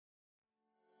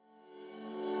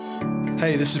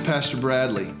Hey, this is Pastor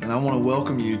Bradley, and I want to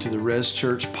welcome you to the Res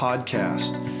Church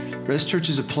podcast. Res Church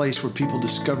is a place where people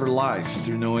discover life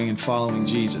through knowing and following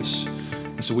Jesus.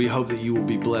 And so we hope that you will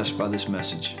be blessed by this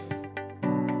message.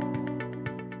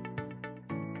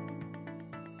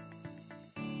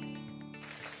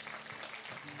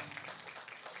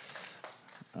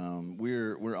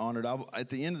 We're honored. At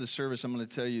the end of the service, I'm going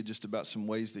to tell you just about some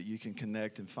ways that you can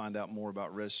connect and find out more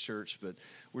about Res Church, but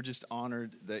we're just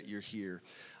honored that you're here.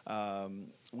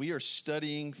 We are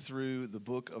studying through the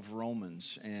book of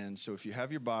Romans, and so if you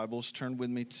have your Bibles, turn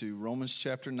with me to Romans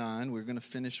chapter 9. We're going to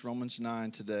finish Romans 9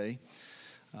 today.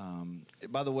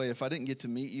 By the way, if I didn't get to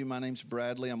meet you, my name's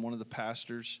Bradley. I'm one of the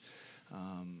pastors,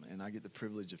 and I get the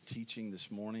privilege of teaching this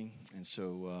morning. And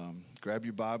so grab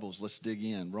your Bibles. Let's dig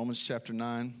in. Romans chapter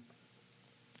 9.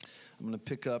 I'm going to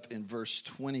pick up in verse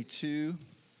 22,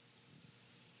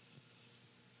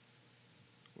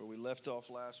 where we left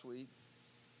off last week.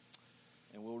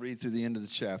 And we'll read through the end of the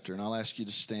chapter. And I'll ask you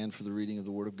to stand for the reading of the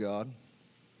Word of God.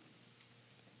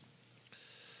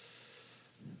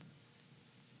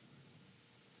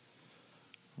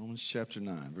 Romans chapter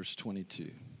 9, verse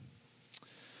 22.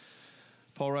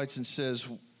 Paul writes and says,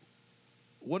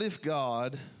 "What if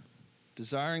God,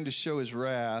 desiring to show his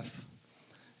wrath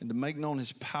and to make known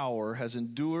his power, has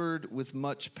endured with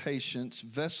much patience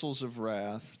vessels of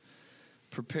wrath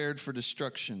prepared for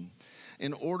destruction,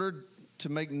 in order to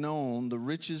make known the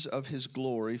riches of his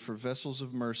glory for vessels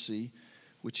of mercy,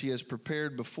 which he has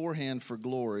prepared beforehand for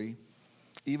glory,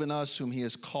 even us whom he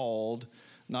has called,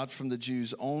 not from the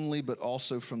Jews only, but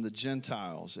also from the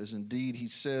Gentiles. As indeed he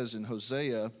says in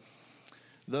Hosea,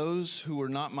 those who are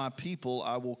not my people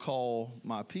I will call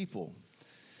my people,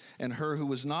 and her who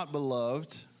was not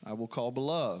beloved I will call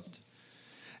beloved.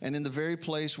 And in the very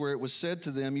place where it was said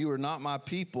to them, you are not my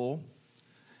people,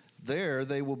 there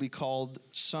they will be called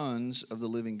sons of the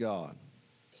living God.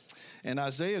 And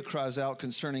Isaiah cries out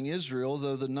concerning Israel,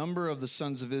 though the number of the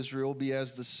sons of Israel be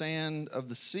as the sand of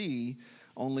the sea,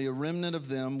 only a remnant of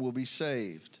them will be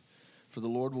saved. For the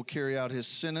Lord will carry out his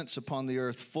sentence upon the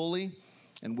earth fully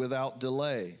and without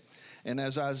delay. And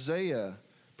as Isaiah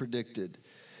predicted,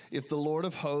 if the Lord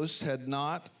of hosts had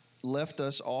not left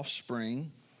us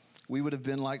offspring, we would have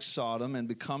been like Sodom and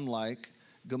become like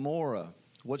Gomorrah.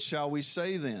 What shall we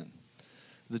say then?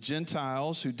 The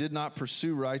Gentiles who did not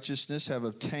pursue righteousness have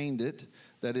obtained it,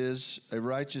 that is, a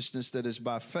righteousness that is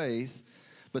by faith,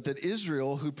 but that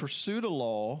Israel, who pursued a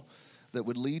law that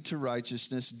would lead to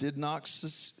righteousness, did not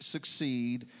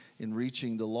succeed in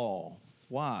reaching the law.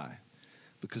 Why?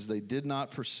 Because they did not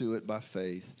pursue it by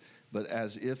faith, but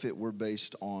as if it were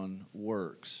based on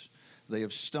works. They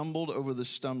have stumbled over the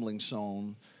stumbling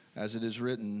stone, as it is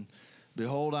written,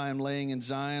 behold, I am laying in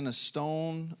Zion a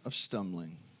stone of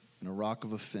stumbling and a rock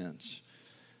of offense,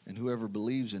 and whoever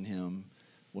believes in him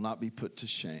will not be put to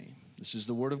shame. This is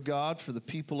the word of God for the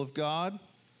people of God.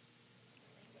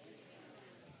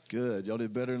 Good. Y'all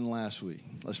did better than last week.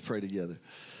 Let's pray together.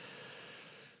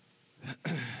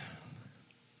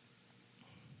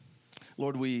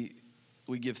 Lord, we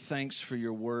give thanks for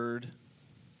your word.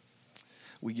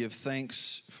 We give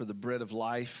thanks for the bread of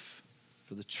life,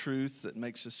 for the truth that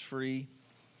makes us free.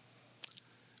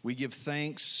 We give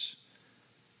thanks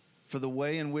for the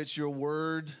way in which your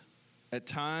word at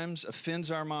times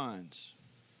offends our minds.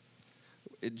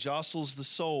 It jostles the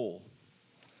soul.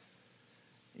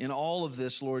 In all of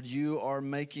this, Lord, you are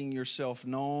making yourself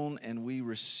known, and we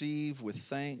receive with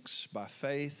thanks by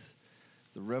faith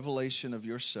the revelation of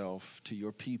yourself to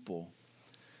your people.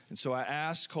 And so I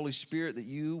ask, Holy Spirit, that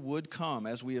you would come.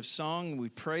 As we have sung, we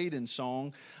prayed in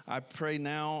song, I pray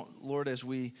now, Lord, as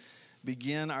we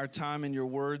begin our time in your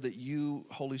word, that you,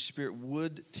 Holy Spirit,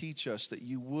 would teach us, that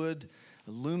you would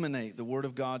illuminate the word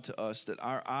of God to us, that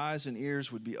our eyes and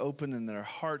ears would be open and that our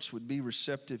hearts would be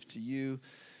receptive to you,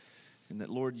 and that,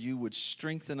 Lord, you would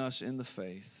strengthen us in the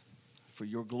faith for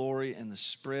your glory and the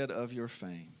spread of your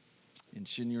fame.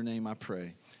 In your name I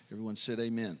pray. Everyone said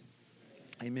amen.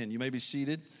 Amen. You may be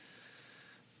seated.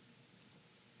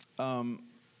 I'm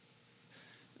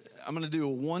going to do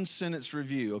a one-sentence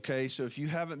review, okay? So if you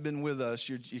haven't been with us,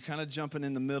 you're kind of jumping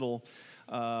in the middle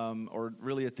or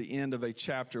really at the end of a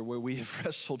chapter where we have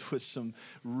wrestled with some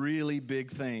really big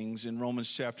things in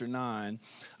Romans chapter 9.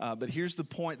 But here's the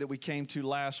point that we came to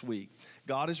last week.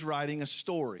 God is writing a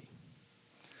story.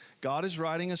 God is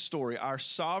writing a story. Our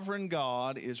sovereign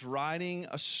God is writing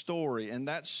a story, and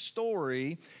that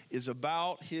story is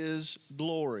about his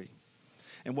glory.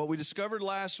 And what we discovered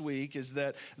last week is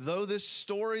that though this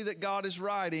story that God is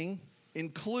writing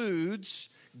includes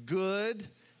good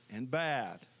and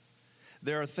bad,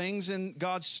 There are things in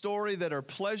God's story that are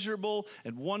pleasurable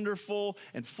and wonderful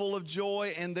and full of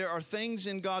joy, and there are things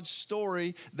in God's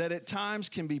story that at times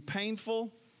can be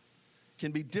painful,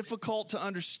 can be difficult to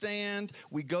understand.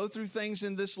 We go through things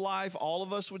in this life. All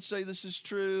of us would say this is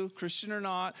true, Christian or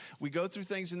not. We go through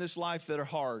things in this life that are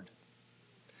hard,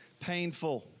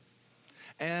 painful.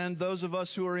 And those of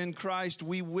us who are in Christ,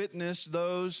 we witness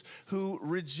those who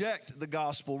reject the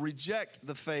gospel, reject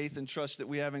the faith and trust that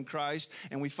we have in Christ.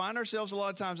 And we find ourselves a lot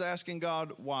of times asking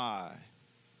God, why?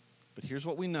 But here's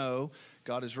what we know.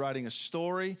 God is writing a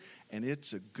story, and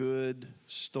it's a good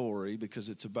story because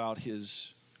it's about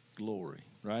His glory,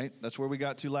 right? That's where we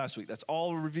got to last week. That's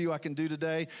all the review I can do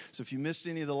today. So if you missed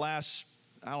any of the last,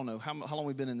 I don't know, how long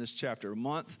we've been in this chapter? A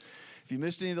month? If you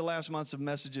missed any of the last months of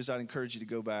messages, I'd encourage you to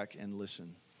go back and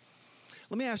listen.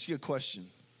 Let me ask you a question.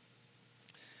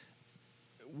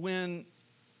 When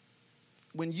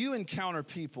you encounter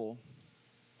people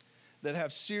that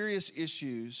have serious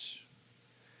issues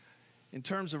in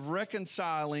terms of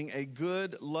reconciling a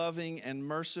good, loving, and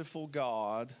merciful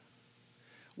God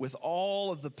with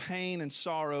all of the pain and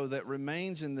sorrow that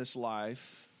remains in this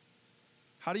life,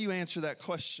 how do you answer that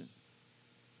question?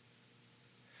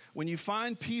 When you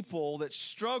find people that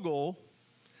struggle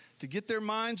to get their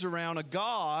minds around a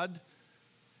God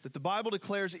that the Bible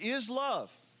declares is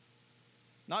love,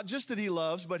 not just that He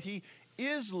loves, but He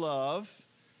is love,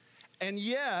 and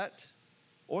yet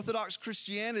Orthodox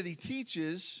Christianity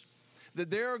teaches that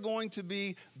there are going to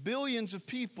be billions of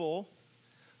people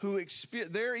who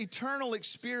their eternal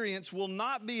experience will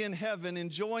not be in heaven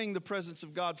enjoying the presence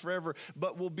of God forever,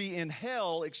 but will be in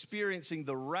hell experiencing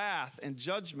the wrath and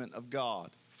judgment of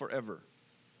God forever.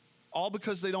 All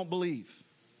because they don't believe.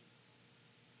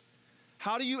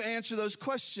 How do you answer those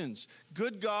questions?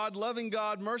 Good God, loving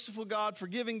God, merciful God,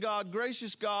 forgiving God,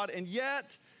 gracious God, and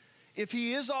yet, if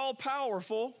He is all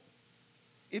powerful,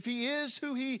 if He is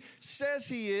who He says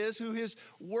He is, who His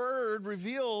Word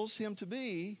reveals Him to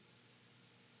be,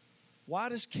 why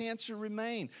does cancer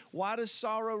remain? Why does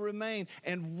sorrow remain?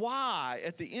 And why,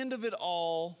 at the end of it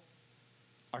all,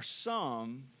 are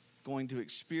some going to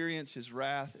experience His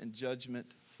wrath and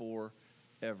judgment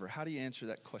forever? How do you answer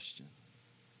that question?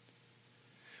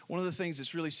 One of the things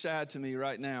that's really sad to me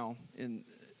right now,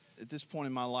 at this point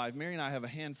in my life, Mary and I have a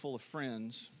handful of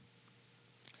friends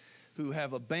who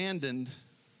have abandoned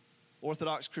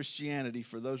Orthodox Christianity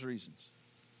for those reasons.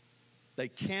 They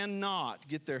cannot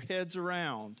get their heads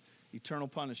around eternal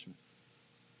punishment.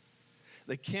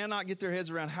 They cannot get their heads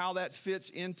around how that fits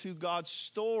into God's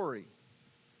story.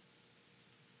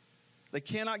 They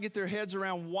cannot get their heads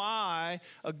around why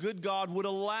a good God would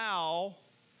allow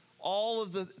all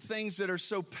of the things that are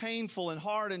so painful and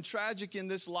hard and tragic in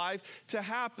this life to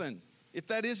happen. If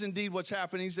that is indeed what's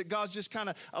happening, is that God's just kind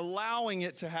of allowing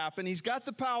it to happen. He's got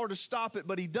the power to stop it,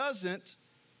 but He doesn't.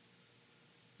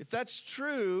 If that's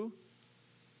true,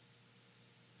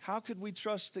 how could we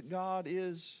trust that God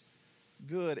is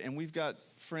good? And we've got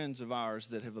friends of ours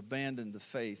that have abandoned the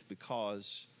faith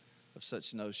because of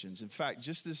such notions. In fact,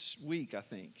 just this week, I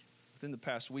think, within the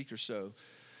past week or so,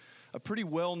 a pretty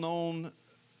well-known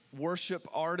worship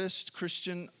artist,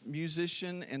 Christian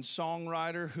musician, and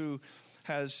songwriter who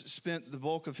has spent the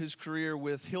bulk of his career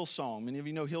with Hillsong. Many of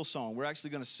you know Hillsong. We're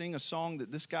actually going to sing a song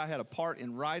that this guy had a part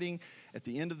in writing at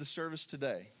the end of the service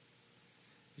today.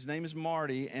 His name is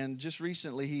Marty, and just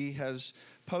recently he has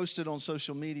posted on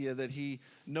social media that he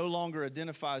no longer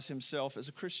identifies himself as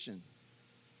a Christian.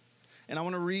 And I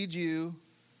want to read you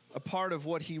a part of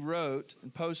what he wrote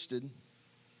and posted.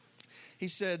 He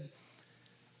said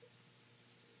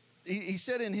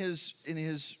in his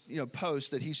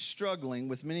post that he's struggling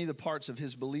with many of the parts of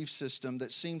his belief system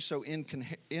that seem so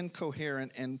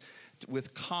incoherent and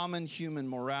with common human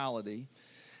morality.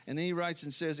 And then he writes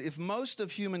and says, if most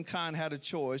of humankind had a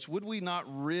choice, would we not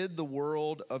rid the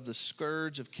world of the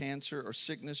scourge of cancer or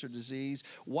sickness or disease?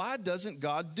 Why doesn't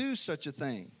God do such a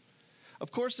thing?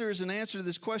 Of course, there is an answer to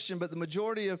this question, but the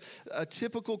majority of a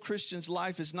typical Christian's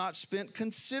life is not spent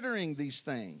considering these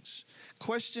things.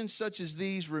 Questions such as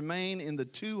these remain in the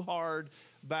too hard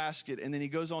basket. And then he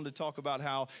goes on to talk about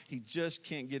how he just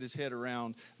can't get his head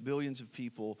around billions of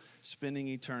people spending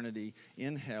eternity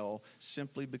in hell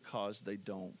simply because they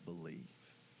don't believe.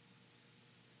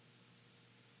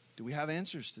 Do we have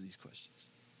answers to these questions?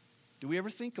 Do we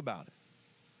ever think about it?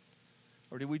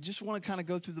 Or do we just want to kind of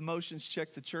go through the motions,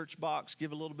 check the church box,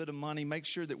 give a little bit of money, make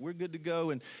sure that we're good to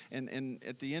go, and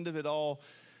at the end of it all,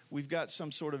 we've got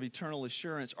some sort of eternal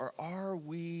assurance? Or are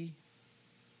we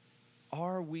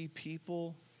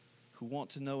people who want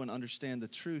to know and understand the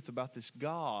truth about this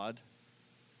God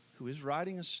who is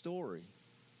writing a story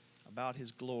about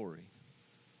His glory?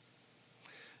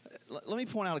 Let me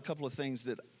point out a couple of things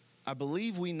that I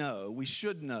believe we know, we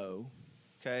should know,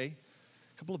 okay?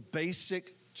 A couple of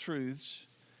basic truths,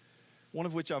 one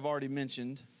of which I've already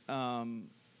mentioned,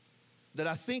 that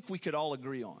I think we could all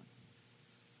agree on,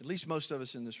 at least most of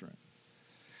us in this room.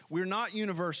 We're not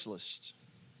universalists.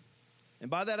 And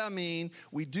by that I mean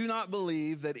we do not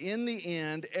believe that in the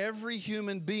end, every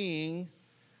human being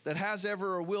that has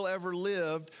ever or will ever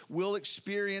lived will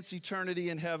experience eternity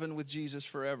in heaven with Jesus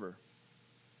forever.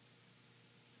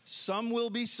 Some will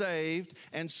be saved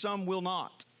and some will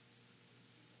not.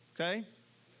 Okay?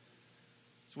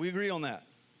 So we agree on that.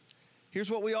 Here's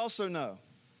what we also know.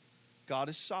 God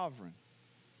is sovereign.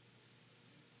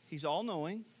 He's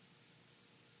all-knowing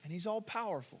and He's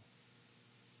all-powerful.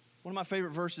 One of my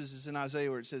favorite verses is in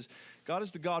Isaiah where it says, God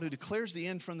is the God who declares the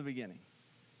end from the beginning.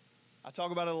 I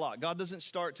talk about it a lot. God doesn't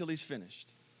start till He's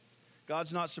finished.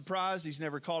 God's not surprised. He's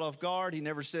never caught off guard. He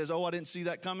never says, oh, I didn't see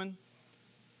that coming.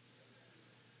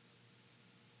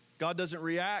 God doesn't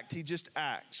react. He just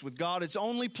acts. With God, it's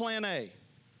only plan A.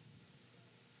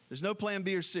 There's no plan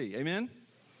B or C. Amen?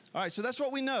 All right, so that's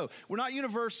what we know. We're not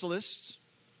universalists,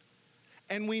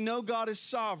 and we know God is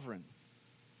sovereign.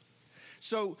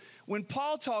 So when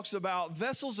Paul talks about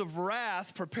vessels of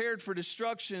wrath prepared for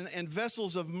destruction and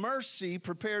vessels of mercy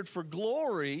prepared for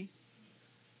glory,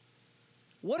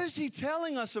 what is he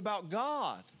telling us about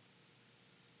God?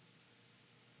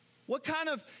 What kind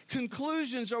of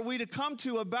conclusions are we to come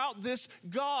to about this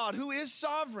God who is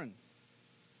sovereign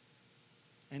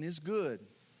and is good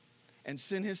and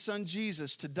sent His Son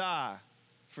Jesus to die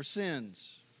for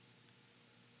sins?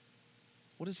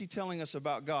 What is he telling us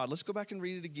about God? Let's go back and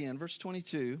read it again. Verse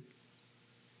 22.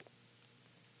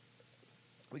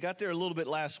 We got there a little bit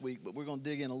last week, but we're going to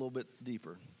dig in a little bit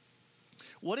deeper.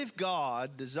 What if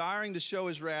God, desiring to show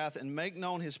His wrath and make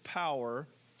known His power,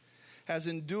 has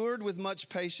endured with much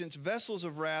patience vessels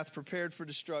of wrath prepared for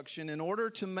destruction in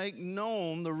order to make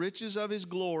known the riches of His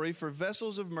glory for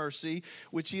vessels of mercy,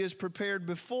 which He has prepared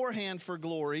beforehand for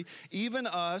glory, even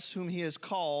us whom He has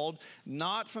called,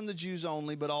 not from the Jews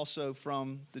only, but also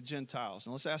from the Gentiles?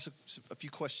 And let's ask a few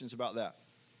questions about that.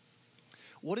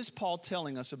 What is Paul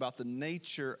telling us about the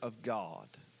nature of God?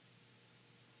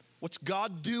 What's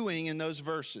God doing in those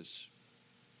verses?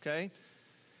 Okay?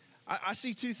 I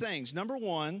see two things. Number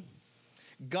one,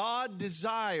 God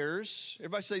desires,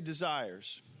 everybody say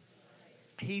desires.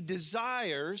 He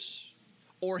desires,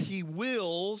 or He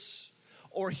wills,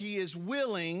 or He is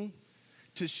willing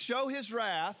to show His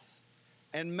wrath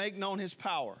and make known His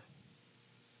power.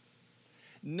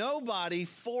 Nobody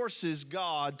forces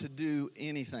God to do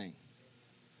anything.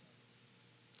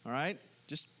 All right?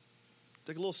 Just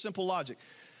take a little simple logic.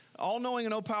 All-knowing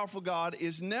and all-powerful God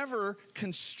is never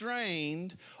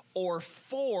constrained or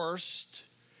forced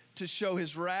to show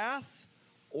His wrath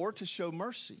or to show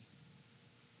mercy.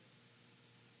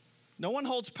 No one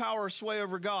holds power or sway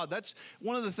over God. That's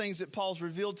one of the things that Paul's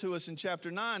revealed to us in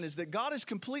chapter 9 is that God is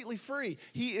completely free.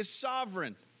 He is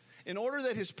sovereign. In order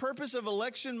that His purpose of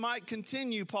election might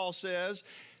continue, Paul says,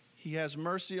 He has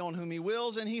mercy on whom He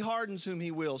wills and He hardens whom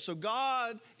He wills. So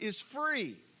God is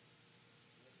free.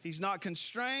 He's not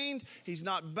constrained. He's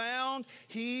not bound.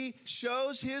 He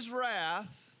shows His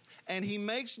wrath and He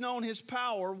makes known His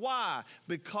power. Why?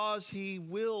 Because He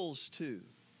wills to.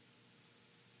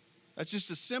 That's just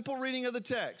a simple reading of the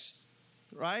text,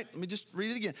 right? Let me just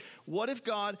read it again. What if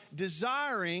God,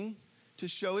 desiring to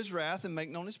show His wrath and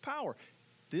make known His power?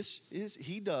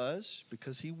 He does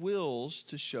because He wills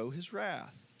to show His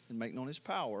wrath and make known His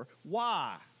power.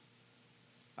 Why?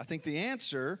 I think the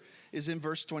answer is in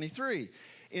verse 23.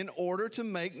 In order to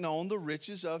make known the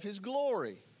riches of His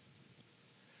glory.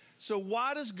 So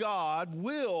why does God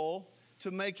will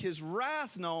to make His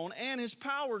wrath known and His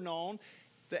power known?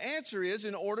 The answer is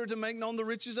in order to make known the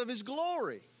riches of His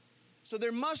glory. So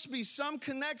there must be some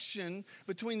connection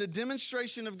between the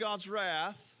demonstration of God's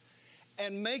wrath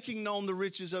and making known the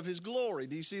riches of His glory.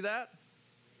 Do you see that?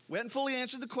 We hadn't fully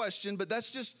answered the question, but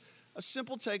that's just a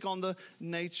simple take on the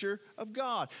nature of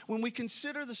God. When we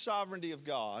consider the sovereignty of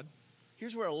God,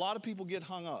 here's where a lot of people get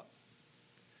hung up.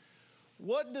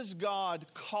 What does God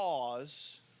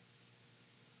cause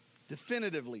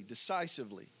definitively,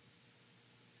 decisively?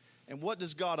 And what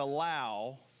does God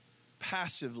allow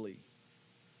passively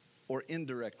or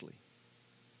indirectly?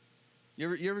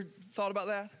 You ever thought about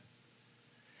that?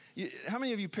 How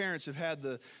many of you parents have had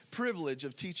the privilege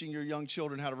of teaching your young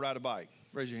children how to ride a bike?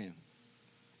 Raise your hand.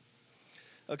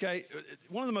 Okay,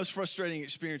 one of the most frustrating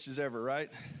experiences ever, right?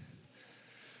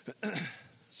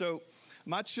 So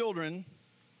my children,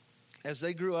 as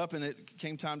they grew up and it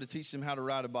came time to teach them how to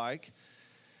ride a bike,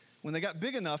 when they got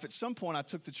big enough, at some point I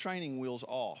took the training wheels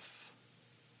off.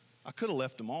 I could have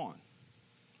left them on,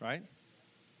 right?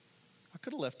 I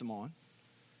could have left them on.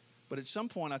 But at some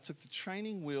point, I took the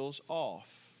training wheels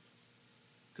off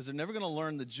because they're never going to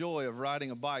learn the joy of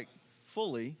riding a bike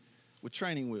fully with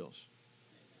training wheels.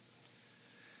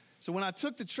 So when I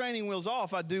took the training wheels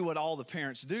off, I do what all the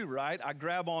parents do, right? I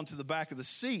grab onto the back of the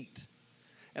seat,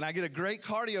 and I get a great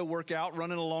cardio workout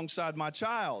running alongside my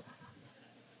child.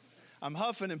 I'm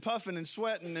huffing and puffing and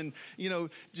sweating and,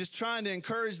 just trying to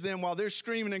encourage them while they're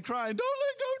screaming and crying, "Don't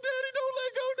let go, Daddy, don't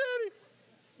let go,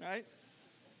 Daddy." Right?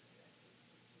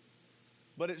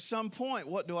 But at some point,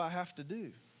 what do I have to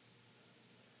do?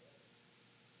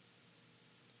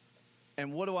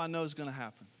 And what do I know is going to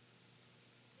happen?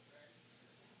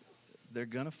 They're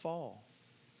going to fall.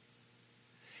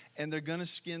 And they're going to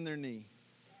skin their knee.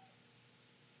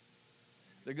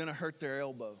 They're going to hurt their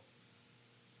elbow.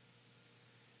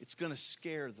 It's going to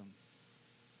scare them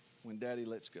when Daddy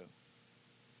lets go.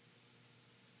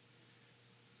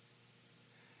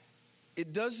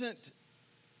 It doesn't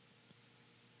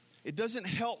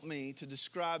help me to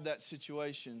describe that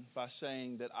situation by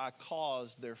saying that I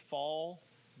caused their fall,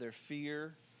 their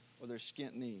fear, or their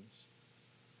skint knees.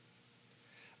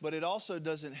 But it also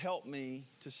doesn't help me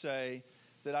to say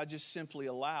that I just simply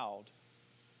allowed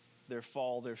their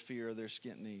fall, their fear, or their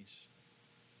skint knees.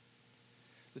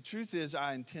 The truth is,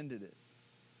 I intended it.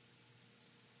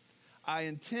 I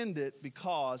intend it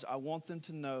because I want them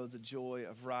to know the joy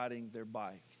of riding their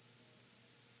bike.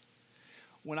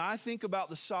 When I think about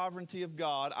the sovereignty of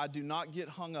God, I do not get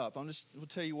hung up. I'll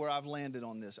tell you where I've landed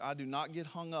on this. I do not get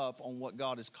hung up on what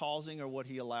God is causing or what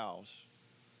He allows.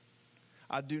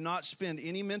 I do not spend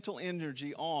any mental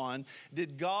energy on,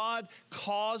 did God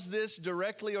cause this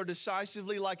directly or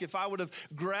decisively? Like if I would have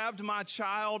grabbed my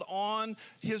child on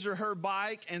his or her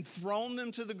bike and thrown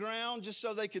them to the ground just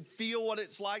so they could feel what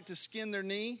it's like to skin their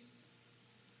knee.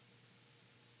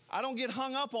 I don't get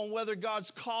hung up on whether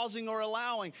God's causing or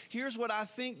allowing. Here's what I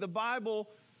think the Bible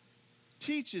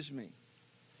teaches me.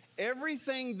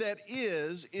 Everything that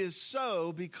is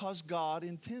so because God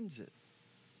intends it.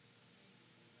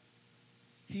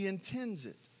 He intends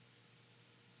it.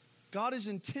 God is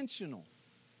intentional.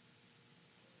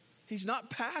 He's not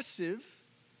passive,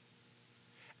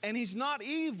 and He's not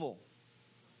evil.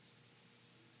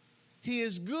 He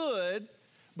is good,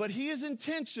 but He is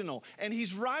intentional. And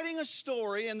He's writing a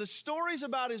story, and the story's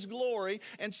about His glory,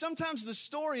 and sometimes the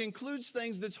story includes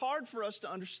things that's hard for us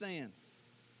to understand.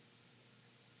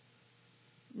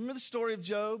 Remember the story of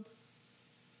Job?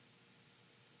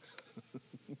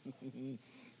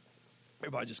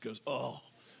 Everybody just goes, "Oh."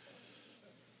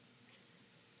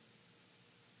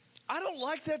 I don't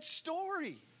like that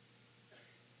story.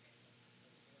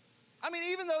 I mean,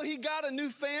 even though he got a new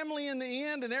family in the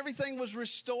end and everything was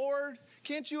restored,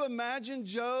 can't you imagine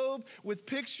Job with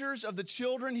pictures of the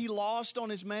children he lost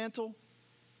on his mantle?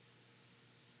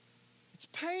 It's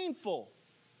painful.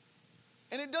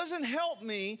 And it doesn't help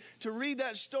me to read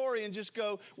that story and just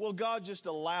go, well, God just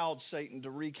allowed Satan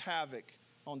to wreak havoc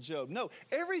on Job. No,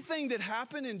 everything that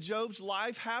happened in Job's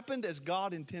life happened as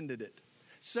God intended it.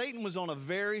 Satan was on a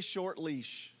very short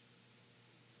leash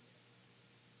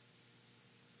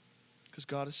because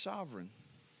God is sovereign.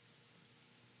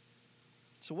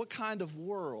 So what kind of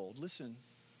world, listen,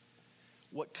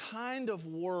 what kind of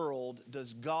world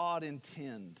does God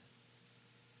intend?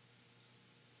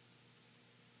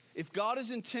 If God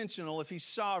is intentional, if He's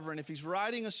sovereign, if He's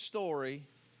writing a story,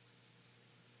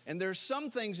 and there are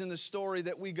some things in the story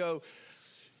that we go,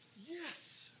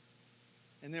 yes.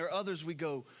 And there are others we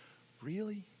go,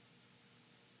 really?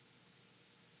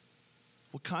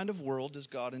 What kind of world does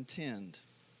God intend?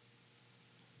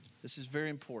 This is very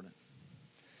important.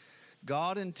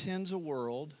 God intends a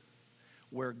world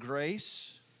where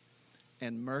grace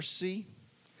and mercy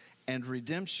and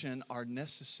redemption are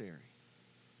necessary.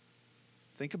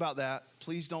 Think about that.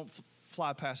 Please don't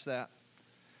fly past that.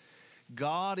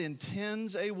 God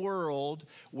intends a world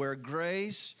where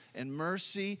grace and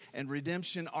mercy and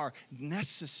redemption are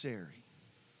necessary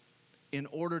in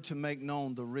order to make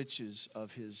known the riches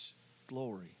of His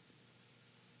glory.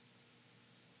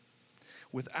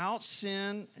 Without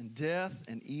sin and death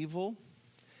and evil,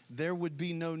 there would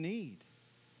be no need.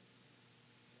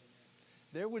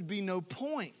 There would be no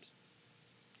point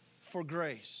for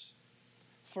grace,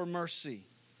 for mercy,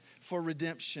 for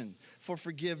redemption, for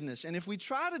forgiveness. And if we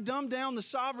try to dumb down the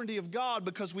sovereignty of God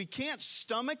because we can't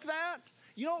stomach that,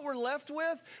 you know what we're left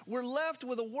with? We're left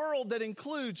with a world that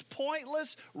includes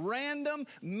pointless, random,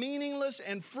 meaningless,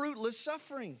 and fruitless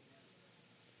suffering.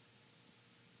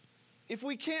 If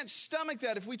we can't stomach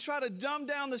that, if we try to dumb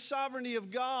down the sovereignty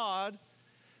of God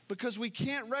because we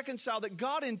can't reconcile that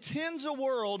God intends a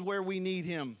world where we need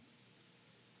Him.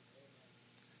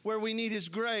 where we need His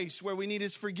grace, where we need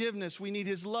His forgiveness, we need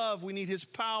His love, we need His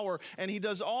power. And He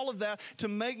does all of that to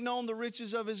make known the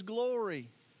riches of His glory.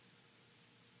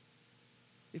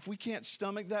 If we can't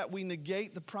stomach that, we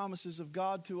negate the promises of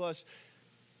God to us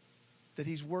that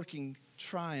He's working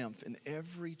triumph in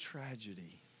every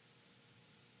tragedy.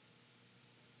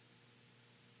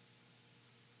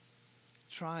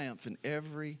 Triumph in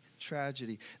every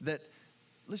tragedy. That,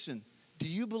 listen, do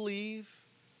you believe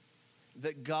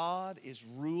that God is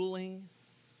ruling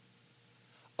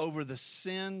over the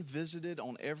sin visited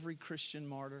on every Christian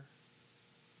martyr?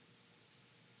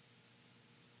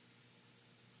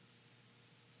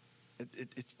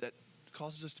 That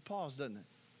causes us to pause, doesn't it?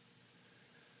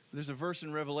 There's a verse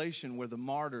in Revelation where the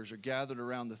martyrs are gathered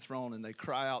around the throne and they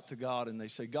cry out to God and they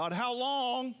say, God, how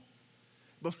long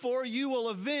before you will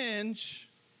avenge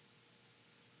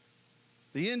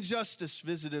the injustice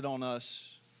visited on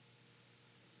us?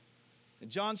 And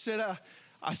John said,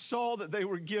 I saw that they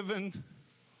were given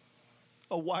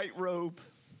a white robe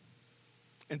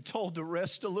and told to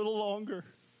rest a little longer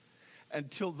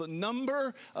until the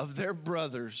number of their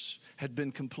brothers had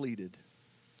been completed.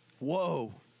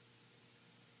 Whoa.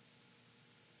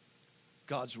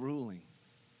 God's ruling.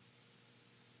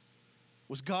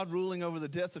 Was God ruling over the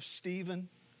death of Stephen?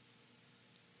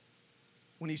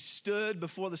 When he stood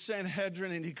before the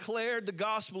Sanhedrin and declared the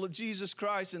gospel of Jesus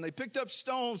Christ, and they picked up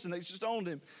stones and they stoned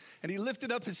him, and he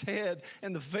lifted up his head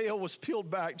and the veil was peeled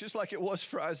back just like it was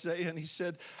for Isaiah, and he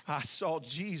said, I saw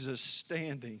Jesus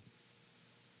standing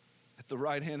at the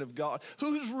right hand of God.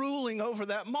 Who's ruling over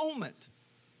that moment?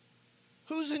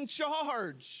 Who's in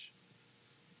charge?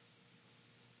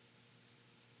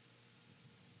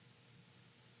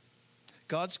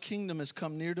 God's kingdom has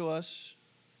come near to us,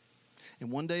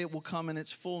 and one day it will come in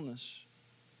its fullness.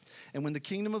 And when the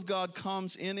kingdom of God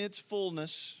comes in its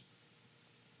fullness,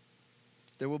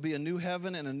 there will be a new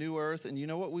heaven and a new earth. And you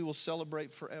know what we will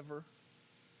celebrate forever?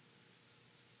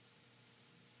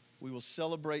 We will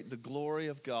celebrate the glory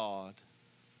of God,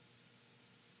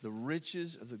 the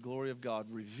riches of the glory of God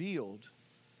revealed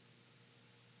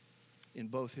in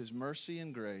both His mercy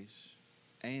and grace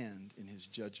and in His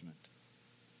judgment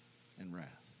and wrath.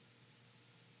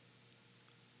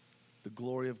 The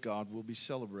glory of God will be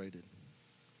celebrated.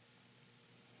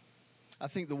 I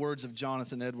think the words of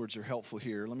Jonathan Edwards are helpful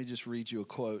here. Let me just read you a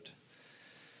quote.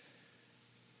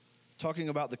 Talking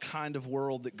about the kind of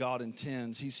world that God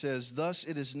intends, he says, thus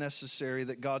it is necessary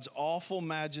that God's awful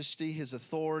majesty, His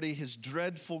authority, His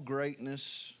dreadful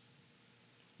greatness,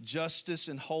 justice,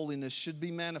 and holiness should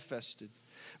be manifested.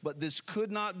 But this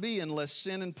could not be unless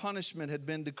sin and punishment had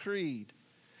been decreed,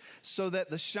 so that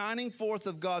the shining forth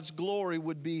of God's glory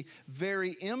would be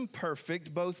very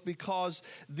imperfect, both because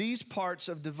these parts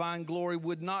of divine glory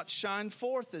would not shine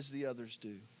forth as the others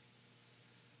do,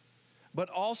 but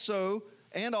also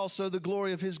the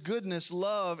glory of His goodness,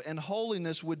 love, and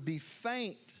holiness would be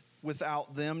faint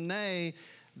without them. Nay,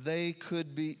 they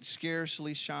could be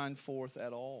scarcely shine forth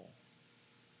at all.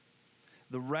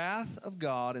 The wrath of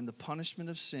God and the punishment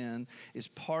of sin is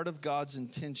part of God's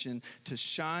intention to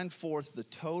shine forth the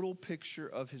total picture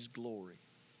of His glory.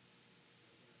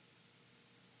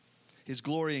 His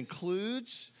glory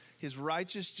includes His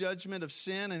righteous judgment of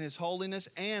sin and His holiness,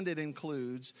 and it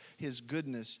includes His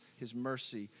goodness, His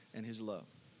mercy, and His love.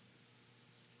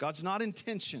 God's not in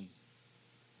tension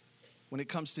when it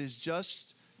comes to His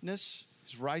justness,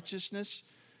 His righteousness,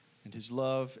 and His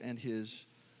love and His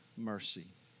mercy.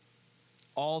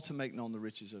 All to make known the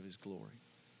riches of His glory.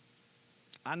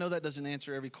 I know that doesn't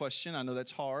answer every question. I know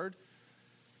that's hard.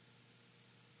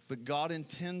 But God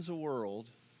intends a world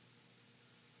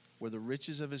where the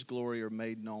riches of His glory are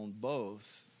made known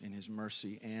both in His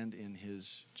mercy and in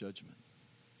His judgment.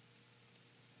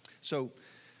 So,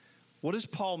 what does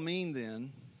Paul mean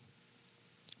then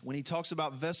when he talks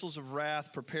about vessels of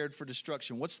wrath prepared for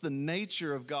destruction? What's the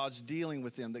nature of God's dealing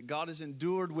with them? That God has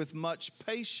endured with much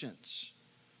patience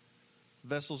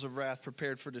vessels of wrath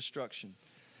prepared for destruction.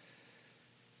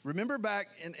 Remember back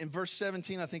in verse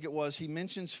 17, I think it was, he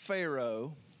mentions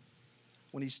Pharaoh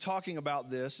when he's talking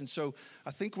about this. And so I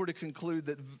think we're to conclude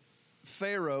that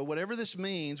Pharaoh, whatever this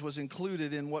means, was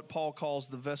included in what Paul calls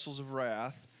the vessels of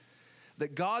wrath.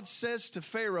 That God says to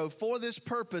Pharaoh, for this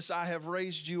purpose I have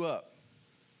raised you up,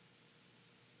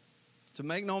 to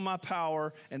make known my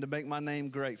power and to make my name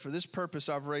great. For this purpose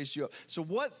I've raised you up. So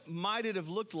what might it have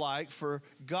looked like for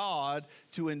God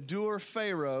to endure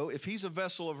Pharaoh, if he's a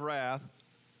vessel of wrath,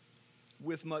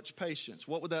 with much patience?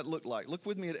 What would that look like? Look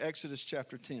with me at Exodus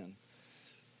chapter 10.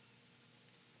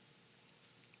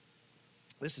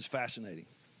 This is fascinating.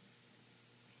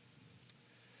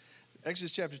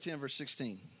 Exodus chapter 10, verse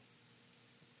 16.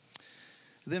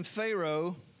 Then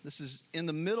Pharaoh, this is in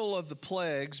the middle of the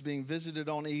plagues being visited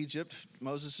on Egypt.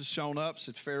 Moses has shown up,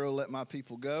 said, Pharaoh, let my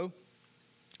people go.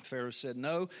 Pharaoh said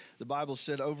no. The Bible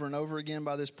said over and over again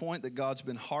by this point that God's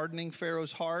been hardening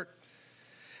Pharaoh's heart.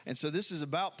 And so this is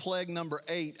about plague number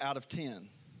 8 out of 10.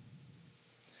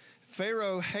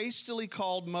 Pharaoh hastily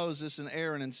called Moses and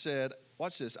Aaron and said,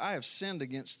 watch this, I have sinned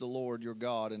against the Lord your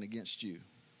God and against you.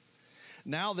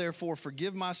 Now, therefore,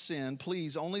 forgive my sin,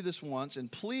 please, only this once,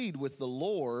 and plead with the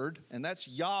Lord, and that's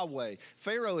Yahweh.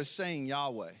 Pharaoh is saying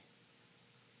Yahweh.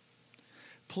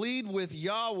 Plead with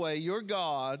Yahweh, your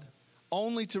God,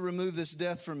 only to remove this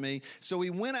death from me. So he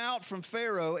went out from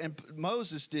Pharaoh, and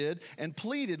Moses did, and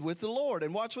pleaded with the Lord.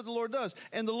 And watch what the Lord does.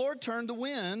 And the Lord turned the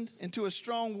wind into a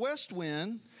strong west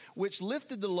wind, which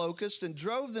lifted the locusts and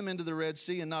drove them into the Red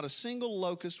Sea, and not a single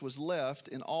locust was left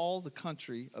in all the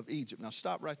country of Egypt. Now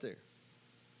stop right there.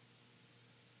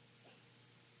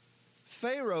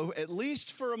 Pharaoh, at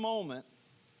least for a moment,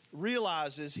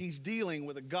 realizes he's dealing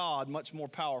with a God much more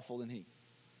powerful than he.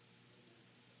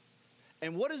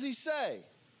 And what does he say?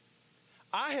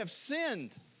 I have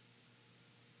sinned.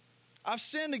 I've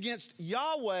sinned against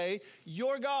Yahweh,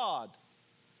 your God.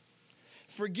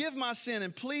 Forgive my sin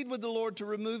and plead with the Lord to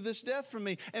remove this death from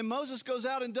me. And Moses goes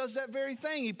out and does that very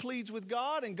thing. He pleads with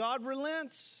God, and God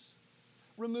relents.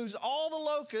 Removes all the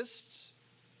locusts.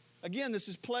 Again, this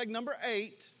is plague number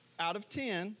 8 out of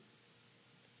 10.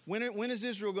 When is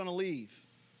Israel going to leave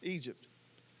Egypt?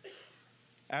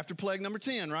 After plague number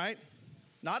 10, right?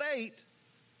 Not 8,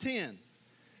 10.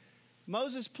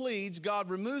 Moses pleads, God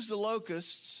removes the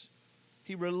locusts,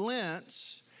 he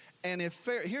relents, and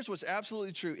here's what's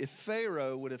absolutely true. If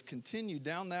Pharaoh would have continued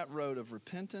down that road of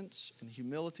repentance and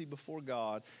humility before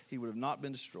God, he would have not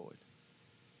been destroyed.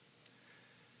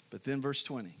 But then verse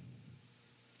 20.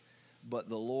 But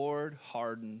the Lord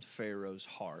hardened Pharaoh's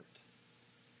heart,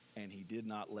 and he did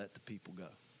not let the people go.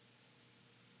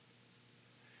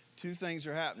 Two things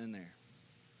are happening there.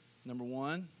 Number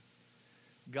one,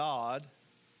 God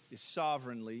is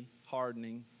sovereignly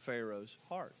hardening Pharaoh's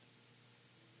heart.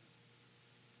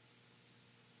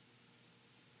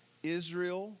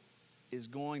 Israel is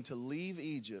going to leave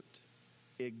Egypt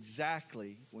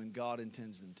exactly when God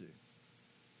intends them to.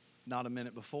 Not a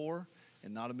minute before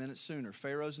and not a minute sooner.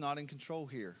 Pharaoh's not in control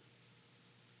here.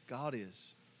 God is.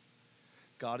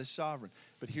 God is sovereign.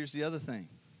 But here's the other thing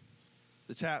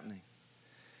that's happening.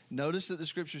 Notice that the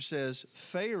scripture says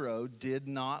Pharaoh did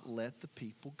not let the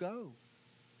people go.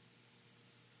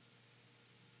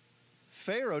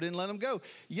 Pharaoh didn't let them go.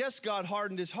 Yes, God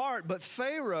hardened his heart, but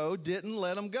Pharaoh didn't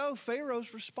let them go.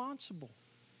 Pharaoh's responsible.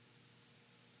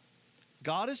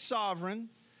 God is sovereign,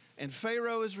 and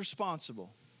Pharaoh is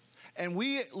responsible. And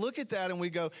we look at that and we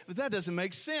go, but that doesn't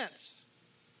make sense.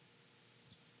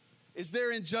 Is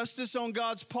there injustice on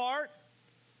God's part?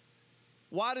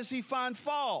 Why does he find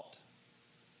fault?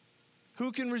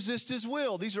 Who can resist his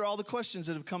will? These are all the questions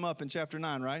that have come up in chapter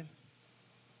 9, right?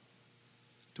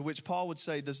 To which Paul would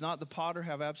say, does not the potter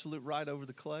have absolute right over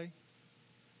the clay?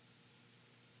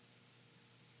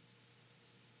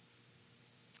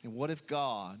 And what if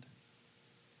God,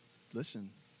 listen,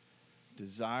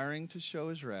 desiring to show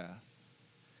his wrath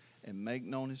and make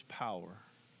known his power,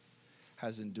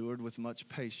 has endured with much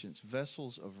patience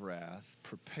vessels of wrath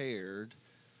prepared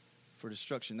for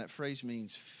destruction? That phrase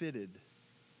means fitted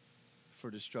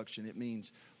for destruction. It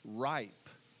means ripe,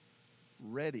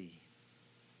 ready.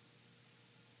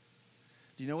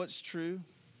 Do you know what's true?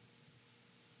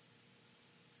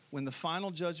 When the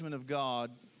final judgment of God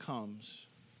comes,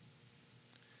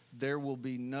 there will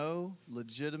be no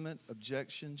legitimate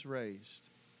objections raised.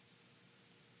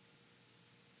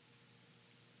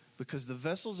 Because the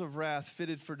vessels of wrath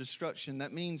fitted for destruction,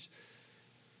 that means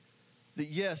that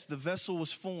yes, the vessel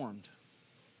was formed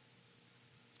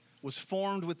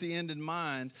with the end in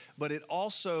mind, but it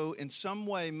also in some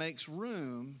way makes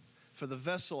room for the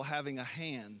vessel having a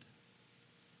hand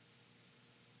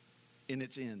in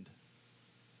its end.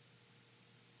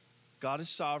 God is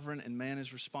sovereign and man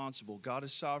is responsible. God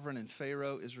is sovereign and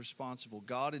Pharaoh is responsible.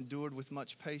 God endured with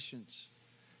much patience.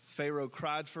 Pharaoh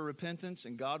cried for repentance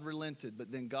and God relented, but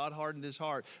then God hardened his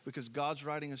heart because God's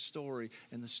writing a story,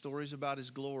 and the story's about his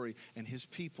glory, and his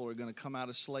people are going to come out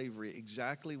of slavery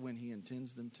exactly when he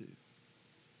intends them to.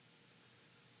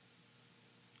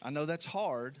 I know that's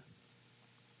hard.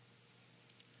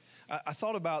 I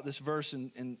thought about this verse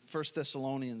in 1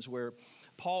 Thessalonians where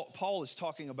Paul is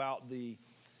talking about the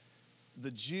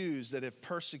Jews that have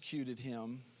persecuted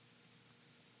him.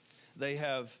 They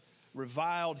have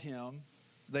reviled him.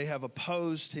 They have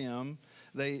opposed him.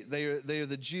 They are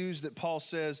the Jews that Paul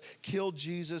says killed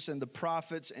Jesus and the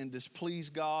prophets and displease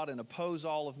God and oppose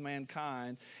all of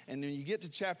mankind. And then you get to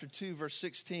chapter 2, verse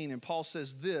 16, and Paul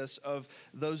says this of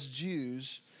those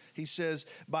Jews. He says,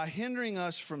 by hindering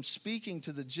us from speaking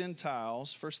to the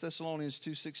Gentiles, 1 Thessalonians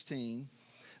 2:16,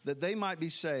 that they might be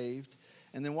saved.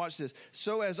 And then watch this.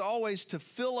 So as always to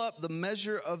fill up the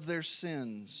measure of their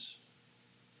sins.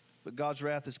 But God's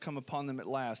wrath has come upon them at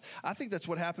last. I think that's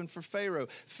what happened for Pharaoh.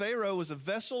 Pharaoh was a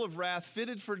vessel of wrath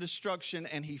fitted for destruction,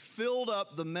 and he filled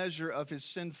up the measure of his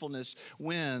sinfulness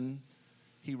when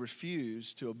he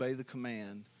refused to obey the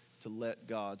command to let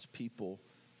God's people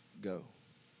go.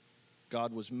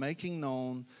 God was making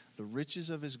known the riches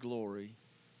of his glory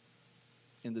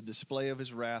in the display of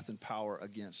his wrath and power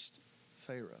against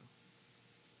Pharaoh.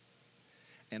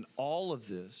 And all of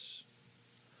this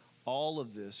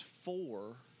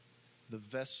for the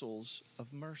vessels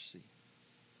of mercy.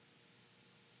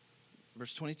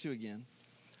 Verse 22 again.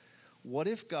 What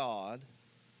if God,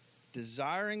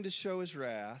 desiring to show his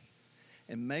wrath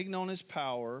and make known his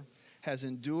power, has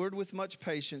endured with much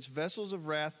patience vessels of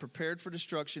wrath prepared for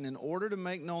destruction in order to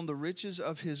make known the riches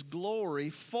of his glory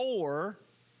for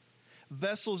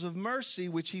vessels of mercy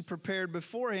which he prepared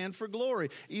beforehand for glory,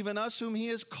 even us whom he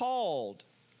has called,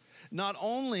 not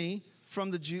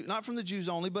from the Jews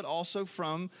only, but also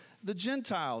from the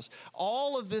Gentiles.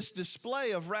 All of this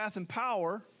display of wrath and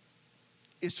power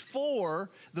is for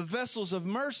the vessels of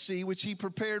mercy which he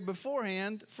prepared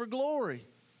beforehand for glory.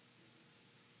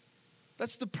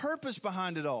 That's the purpose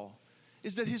behind it all,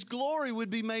 is that his glory would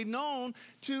be made known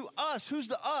to us. Who's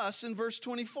the us in verse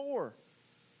 24?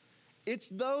 It's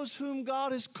those whom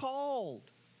God has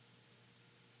called.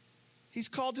 He's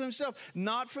called to himself,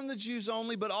 not from the Jews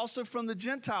only, but also from the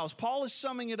Gentiles. Paul is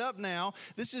summing it up now.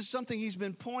 This is something he's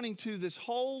been pointing to this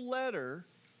whole letter,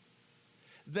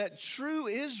 that true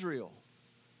Israel,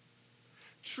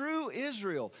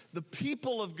 the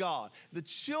people of God, the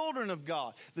children of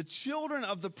God, the children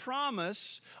of the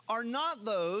promise are not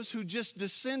those who just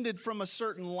descended from a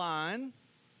certain line.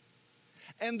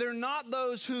 And they're not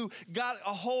those who got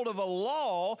a hold of a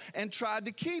law and tried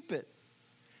to keep it.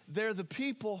 They're the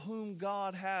people whom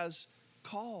God has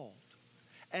called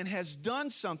and has done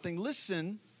something,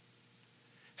 listen,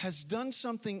 has done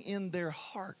something in their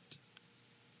heart.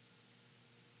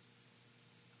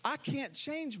 I can't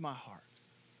change my heart.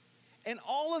 And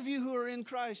all of you who are in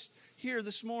Christ here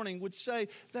this morning would say,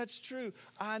 that's true.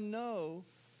 I know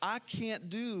I can't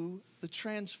do the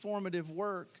transformative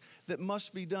work that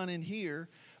must be done in here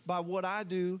by what I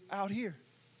do out here.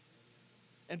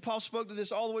 And Paul spoke to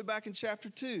this all the way back in chapter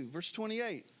 2, verse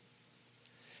 28.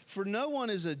 For no one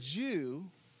is a Jew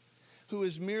who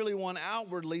is merely one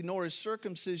outwardly, nor is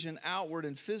circumcision outward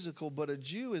and physical, but a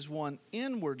Jew is one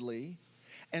inwardly.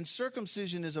 And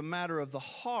circumcision is a matter of the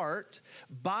heart,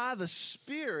 by the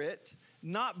Spirit,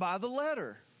 not by the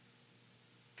letter.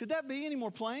 Could that be any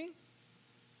more plain?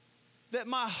 That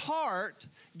my heart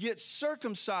gets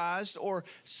circumcised or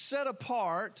set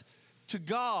apart to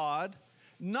God,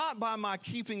 not by my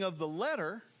keeping of the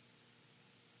letter,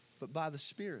 but by the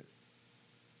Spirit.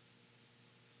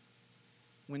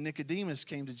 When Nicodemus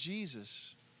came to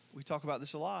Jesus, we talk about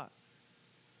this a lot.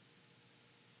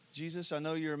 Jesus, I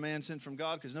know you're a man sent from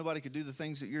God because nobody could do the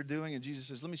things that you're doing. And Jesus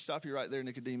says, let me stop you right there,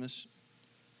 Nicodemus.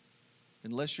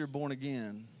 Unless you're born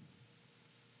again,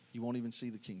 you won't even see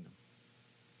the kingdom.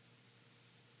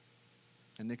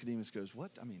 And Nicodemus goes,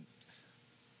 what? I mean,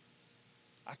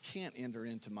 I can't enter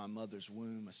into my mother's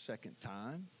womb a second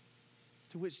time.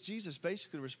 To which Jesus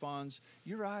basically responds,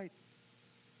 you're right.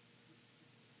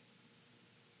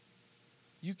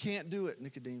 You can't do it,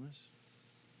 Nicodemus.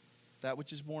 That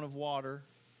which is born of water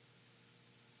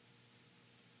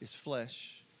is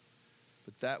flesh,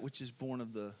 but that which is born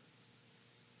of the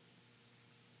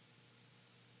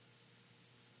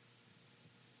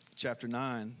chapter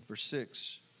 9, verse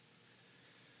 6.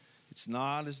 It's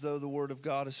not as though the word of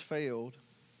God has failed,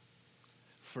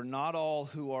 for not all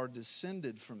who are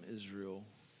descended from Israel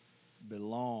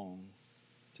belong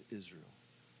to Israel.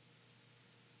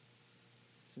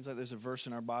 Seems like there's a verse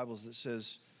in our Bibles that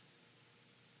says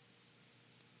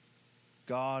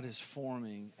God is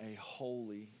forming a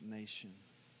holy nation,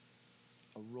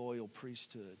 a royal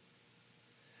priesthood,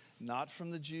 not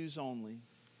from the Jews only,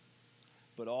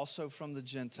 but also from the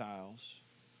Gentiles.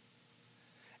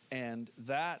 And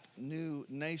that new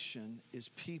nation is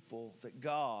people that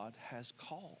God has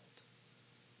called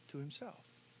to himself.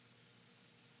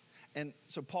 And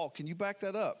so, Paul, can you back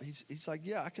that up? He's like,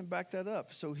 yeah, I can back that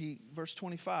up. So verse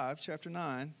 25, chapter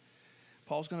 9,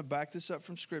 Paul's going to back this up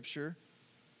from Scripture.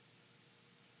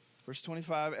 Verse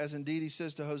 25, as indeed he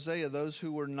says to Hosea, those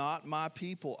who were not my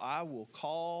people, I will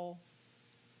call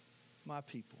my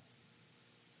people.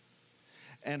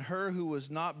 And her who was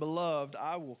not beloved,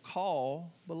 I will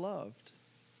call beloved.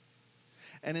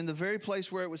 And in the very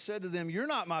place where it was said to them, you're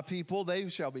not my people, they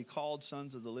shall be called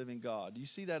sons of the living God. You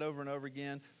see that over and over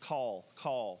again? Call,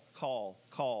 call, call,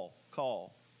 call,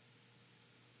 call.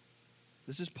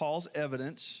 This is Paul's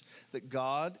evidence that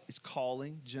God is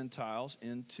calling Gentiles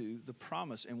into the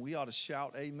promise. And we ought to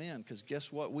shout amen, because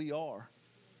guess what we are?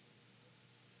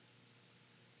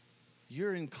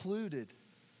 You're included.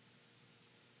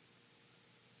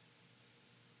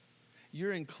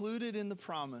 You're included in the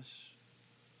promise,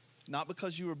 not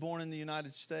because you were born in the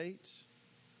United States.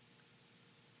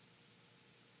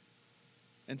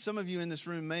 And some of you in this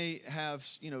room may have,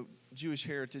 Jewish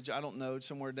heritage, I don't know,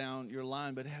 somewhere down your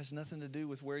line, but it has nothing to do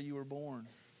with where you were born.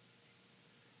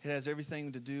 It has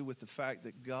everything to do with the fact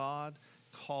that God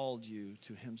called you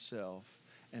to himself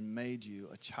and made you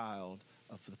a child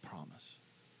of the promise.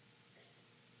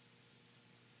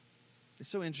 It's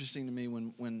so interesting to me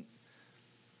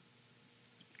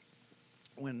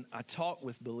when I talk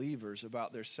with believers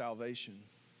about their salvation,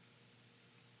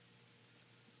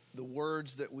 the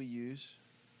words that we use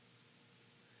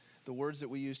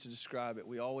to describe it,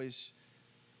 we always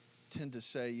tend to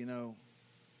say, in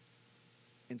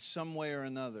some way or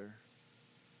another,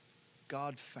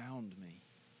 God found me.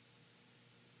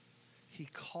 He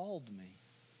called me.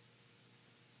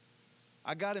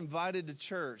 I got invited to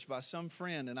church by some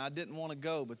friend and I didn't want to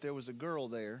go, but there was a girl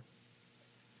there.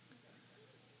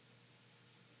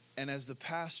 And as the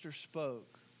pastor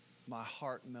spoke, my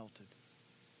heart melted.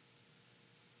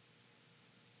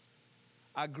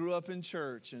 I grew up in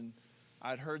church and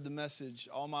I'd heard the message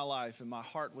all my life and my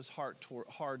heart was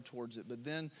hard towards it. But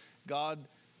then God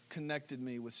connected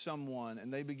me with someone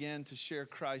and they began to share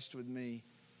Christ with me.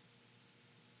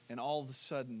 And all of a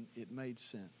sudden it made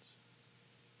sense.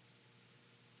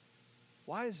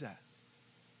 Why is that?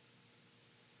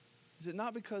 Is it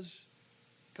not because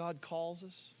God calls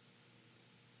us?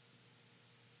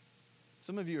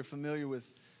 Some of you are familiar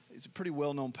with, he's a pretty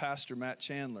well-known pastor, Matt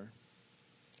Chandler.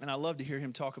 And I love to hear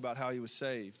him talk about how he was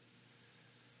saved.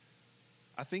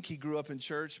 I think he grew up in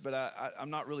church, but I'm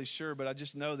not really sure. But I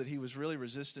just know that he was really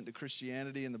resistant to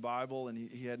Christianity and the Bible, and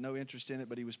he had no interest in it.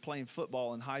 But he was playing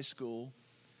football in high school,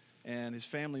 and his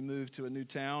family moved to a new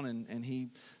town, and he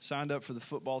signed up for the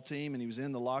football team, and he was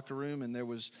in the locker room, and there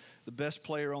was the best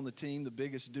player on the team, the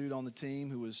biggest dude on the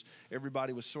team,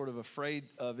 everybody was sort of afraid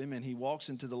of him, and he walks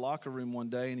into the locker room one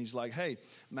day, and he's like, hey,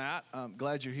 Matt, I'm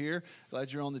glad you're here,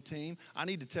 glad you're on the team. I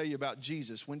need to tell you about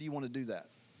Jesus. When do you want to do that?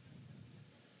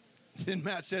 And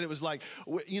Matt said it was like,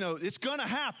 it's going to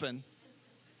happen.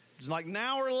 It's like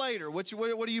now or later. What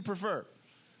do you prefer?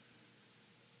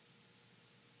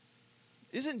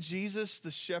 Isn't Jesus the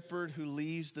shepherd who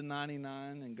leaves the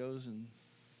 99 and goes and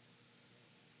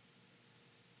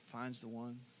finds the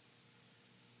one?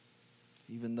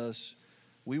 Even thus,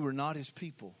 we were not his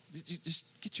people. Just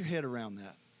get your head around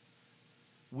that.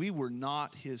 We were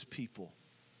not his people.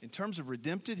 In terms of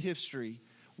redemptive history,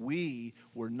 we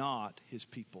were not his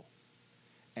people.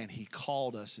 And he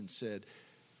called us and said,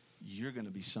 you're going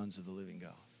to be sons of the living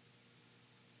God.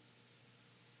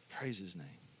 Praise his name.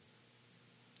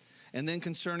 And then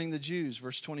concerning the Jews,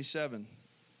 verse 27,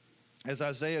 as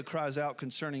Isaiah cries out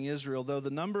concerning Israel, though the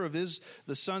number of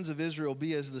the sons of Israel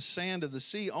be as the sand of the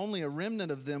sea, only a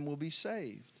remnant of them will be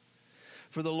saved.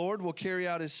 For the Lord will carry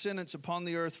out his sentence upon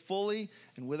the earth fully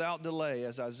and without delay,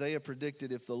 as Isaiah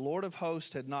predicted. If the Lord of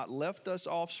hosts had not left us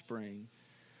offspring,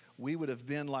 we would have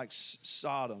been like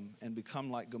Sodom and become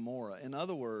like Gomorrah. In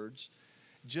other words,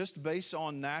 just based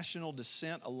on national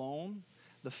descent alone,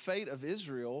 the fate of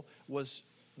Israel was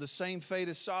the same fate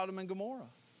as Sodom and Gomorrah.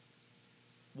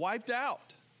 Wiped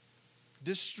out.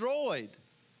 Destroyed.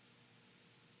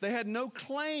 They had no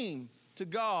claim to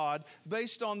God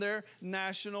based on their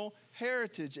national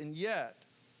heritage. And yet,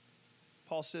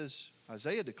 Paul says,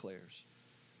 Isaiah declares,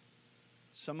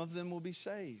 some of them will be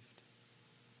saved.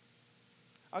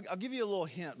 I'll give you a little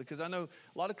hint, because I know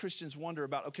a lot of Christians wonder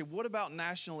about, okay, what about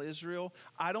national Israel?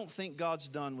 I don't think God's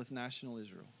done with national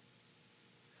Israel.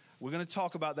 We're going to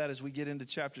talk about that as we get into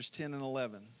chapters 10 and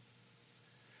 11.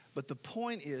 But the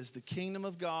point is, the kingdom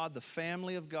of God, the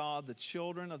family of God, the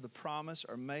children of the promise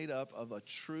are made up of a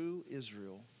true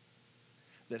Israel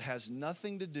that has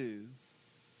nothing to do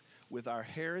with our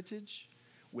heritage,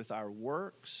 with our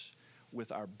works,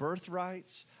 with our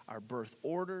birthrights, our birth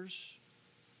orders,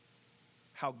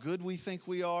 how good we think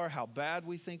we are, how bad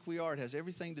we think we are. It has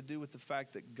everything to do with the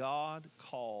fact that God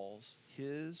calls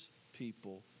his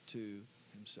people to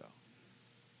himself.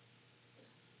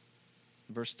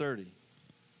 Verse 30.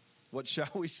 What shall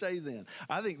we say then?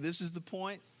 I think this is the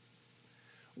point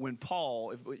when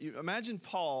Paul, imagine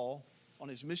Paul on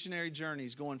his missionary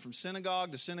journeys going from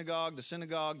synagogue to synagogue to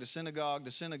synagogue to synagogue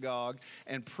to synagogue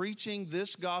and preaching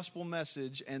this gospel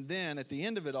message, and then at the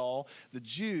end of it all, the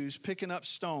Jews picking up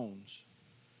stones,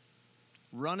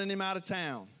 running him out of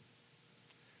town,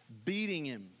 beating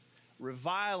him,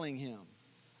 reviling him.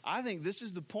 I think this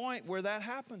is the point where that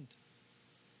happened.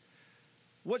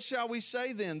 What shall we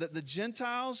say then? That the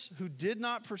Gentiles who did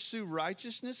not pursue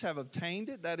righteousness have obtained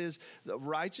it? That is, the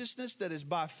righteousness that is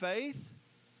by faith?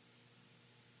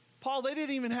 Paul, they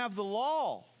didn't even have the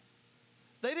law.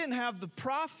 They didn't have the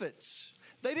prophets.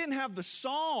 They didn't have the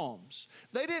Psalms.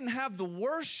 They didn't have the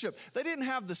worship. They didn't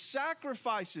have the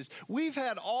sacrifices. We've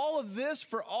had all of this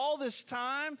for all this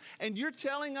time, and you're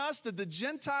telling us that the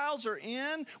Gentiles are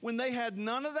in when they had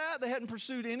none of that? They hadn't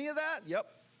pursued any of that? Yep.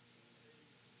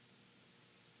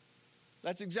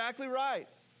 That's exactly right.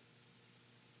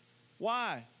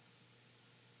 Why?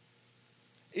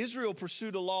 Israel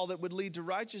pursued a law that would lead to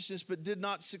righteousness but did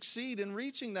not succeed in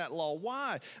reaching that law.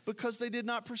 Why? Because they did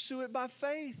not pursue it by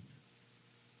faith,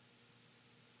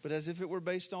 but as if it were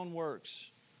based on works.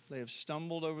 They have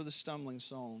stumbled over the stumbling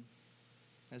stone.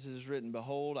 As it is written,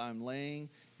 behold, I am laying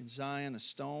in Zion a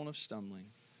stone of stumbling,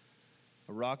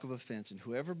 a rock of offense, and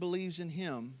whoever believes in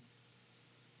him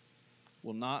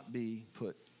will not be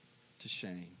put to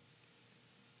shame.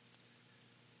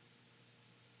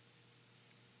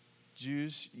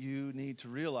 Jews, you need to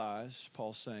realize,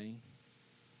 Paul's saying,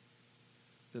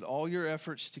 that all your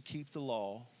efforts to keep the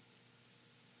law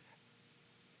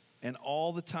and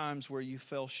all the times where you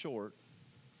fell short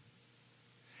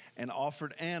and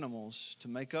offered animals to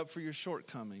make up for your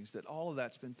shortcomings, that all of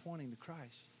that's been pointing to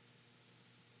Christ.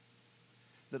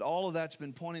 That all of that's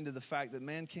been pointing to the fact that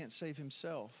man can't save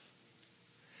himself.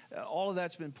 All of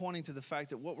that's been pointing to the fact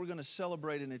that what we're going to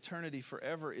celebrate in eternity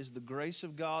forever is the grace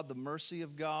of God, the mercy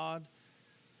of God,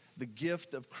 the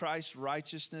gift of Christ's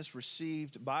righteousness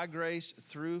received by grace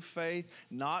through faith,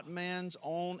 not man's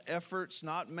own efforts,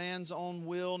 not man's own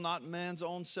will, not man's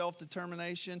own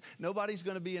self-determination. Nobody's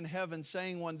going to be in heaven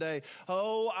saying one day,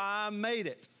 oh, I made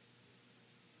it.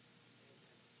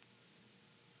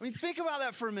 I mean, think about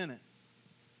that for a minute.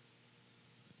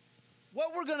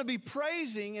 What we're going to be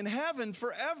praising in heaven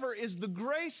forever is the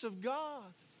grace of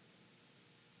God.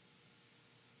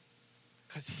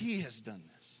 Because He has done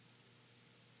this.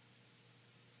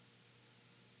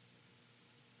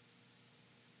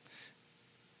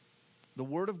 The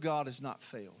Word of God has not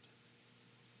failed.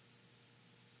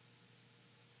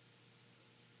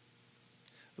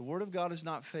 The Word of God has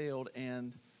not failed,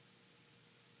 and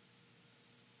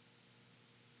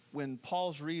when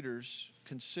Paul's readers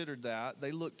considered that,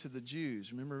 they looked to the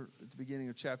Jews. Remember at the beginning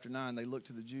of chapter 9, they look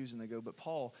to the Jews and they go, but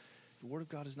Paul, the Word of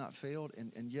God has not failed,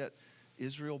 and yet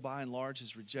Israel by and large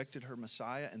has rejected her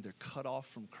Messiah and they're cut off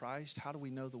from Christ. How do we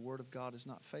know the Word of God has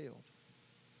not failed?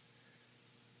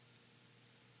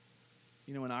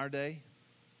 You know, in our day,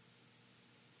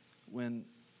 when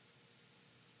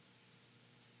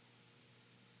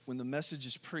the message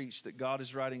is preached that God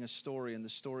is writing a story and the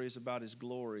story is about His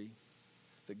glory,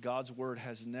 that God's Word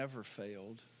has never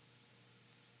failed,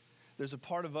 there's a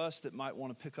part of us that might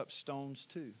want to pick up stones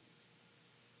too.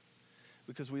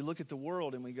 Because we look at the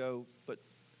world and we go, but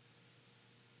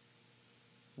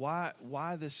why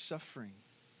this suffering?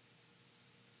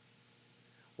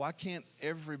 Why can't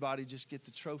everybody just get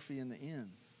the trophy in the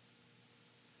end?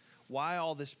 Why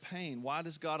all this pain? Why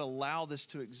does God allow this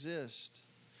to exist?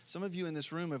 Some of you in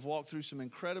this room have walked through some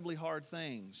incredibly hard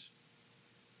things.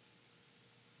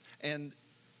 And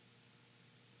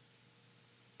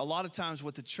a lot of times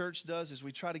what the church does is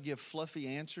we try to give fluffy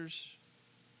answers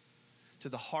to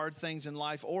the hard things in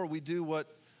life, or we do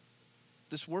what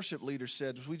this worship leader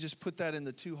said, we just put that in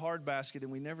the too hard basket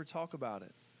and we never talk about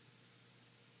it.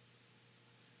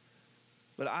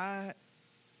 But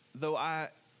though I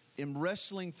am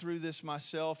wrestling through this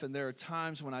myself, and there are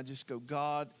times when I just go,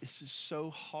 God, this is so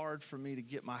hard for me to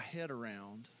get my head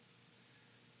around.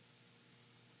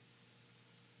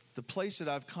 The place that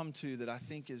I've come to that I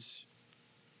think is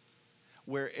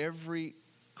where every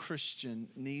Christian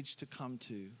needs to come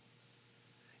to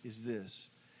is this: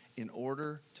 in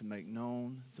order to make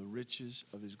known the riches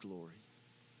of His glory.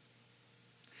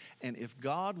 And if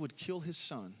God would kill His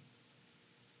Son,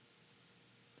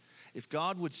 if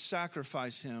God would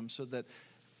sacrifice Him so that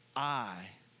I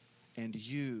and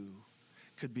you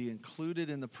could be included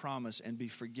in the promise and be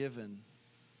forgiven,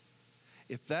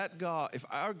 if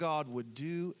our God would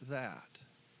do that,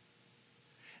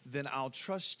 then I'll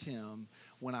trust Him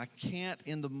when I can't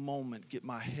in the moment get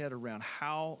my head around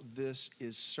how this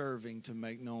is serving to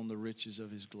make known the riches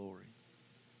of his glory.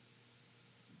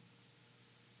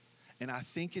 And I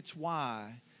think it's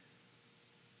why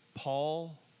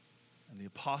Paul and the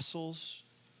apostles,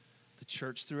 the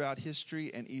church throughout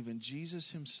history, and even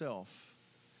Jesus himself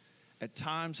at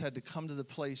times had to come to the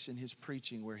place in his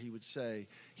preaching where he would say,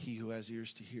 he who has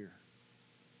ears to hear,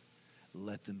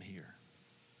 let them hear.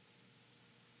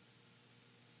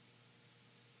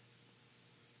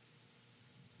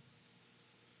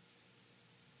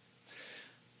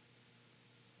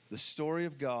 The story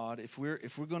of God, if we're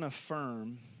going to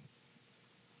affirm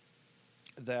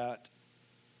that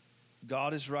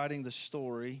God is writing the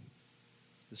story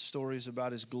is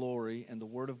about his glory, and the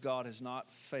word of God has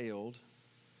not failed,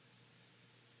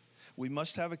 we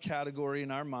must have a category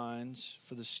in our minds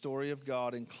for the story of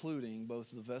God, including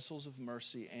both the vessels of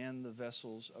mercy and the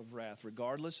vessels of wrath.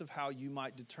 Regardless of how you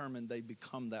might determine they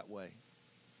become that way,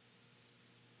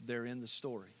 they're in the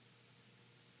story.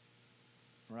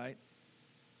 Right?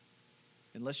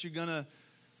 Unless you're going to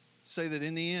say that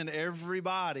in the end,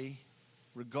 everybody,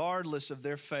 regardless of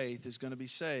their faith, is going to be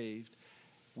saved,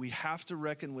 we have to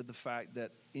reckon with the fact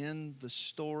that in the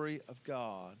story of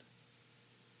God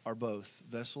are both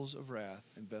vessels of wrath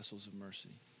and vessels of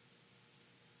mercy.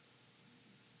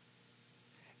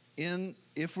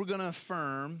 If we're going to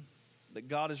affirm that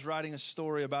God is writing a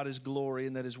story about his glory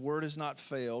and that his word has not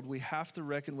failed, we have to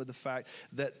reckon with the fact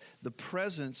that the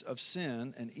presence of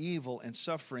sin and evil and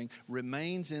suffering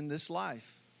remains in this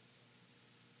life.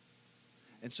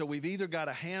 And so we've either got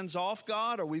a hands-off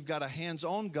God or we've got a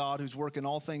hands-on God who's working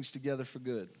all things together for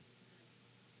good.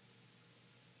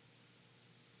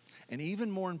 And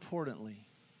even more importantly,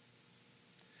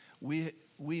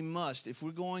 we must, if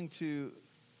we're going to,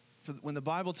 when the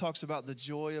Bible talks about the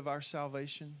joy of our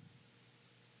salvation,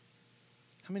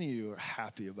 how many of you are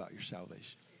happy about your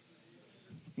salvation?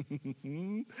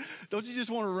 Don't you just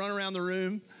want to run around the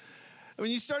room? When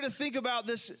you start to think about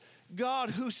this God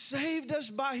who saved us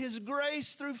by his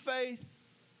grace through faith,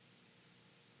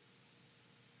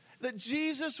 that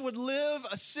Jesus would live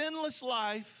a sinless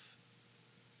life,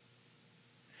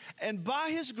 and by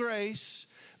his grace,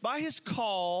 by his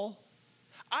call,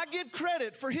 I get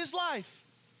credit for his life.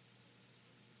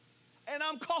 And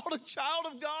I'm called a child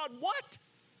of God. What?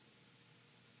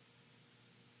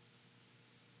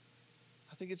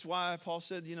 I think it's why Paul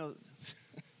said, the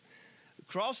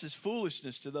cross is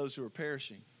foolishness to those who are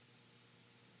perishing.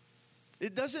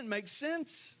 It doesn't make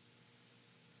sense.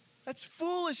 That's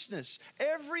foolishness.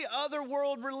 Every other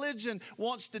world religion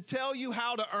wants to tell you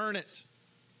how to earn it.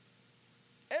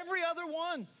 Every other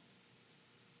one.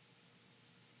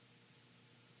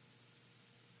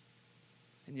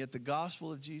 And yet the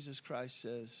gospel of Jesus Christ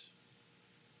says,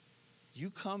 you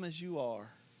come as you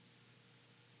are,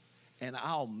 and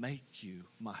I'll make you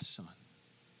my son.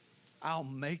 I'll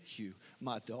make you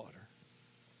my daughter.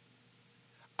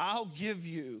 I'll give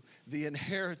you the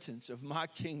inheritance of my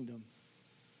kingdom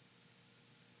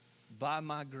by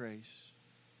my grace.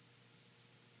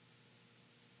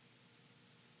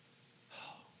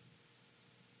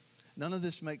 None of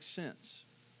this makes sense.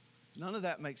 None of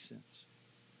that makes sense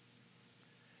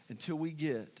until we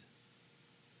get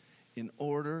in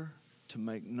order to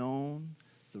make known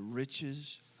the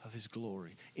riches of his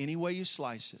glory. Any way you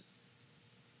slice it.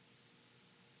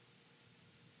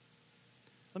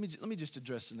 Let me just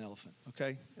address an elephant,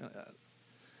 okay?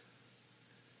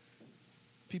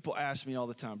 People ask me all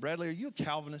the time, Bradley, are you a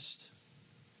Calvinist?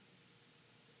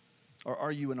 Or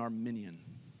are you an Arminian?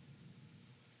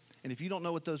 And if you don't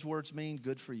know what those words mean,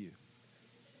 good for you.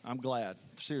 I'm glad,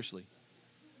 seriously.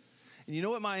 And you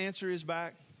know what my answer is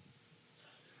back?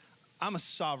 I'm a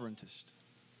sovereigntist.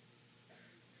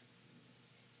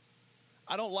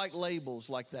 I don't like labels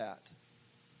like that.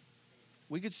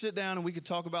 We could sit down and we could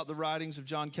talk about the writings of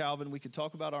John Calvin. We could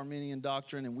talk about Arminian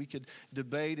doctrine, and we could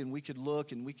debate, and we could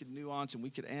look, and we could nuance, and we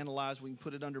could analyze. We can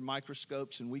put it under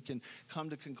microscopes, and we can come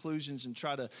to conclusions and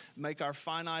try to make our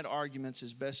finite arguments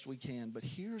as best we can. But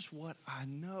here's what I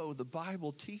know the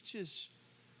Bible teaches.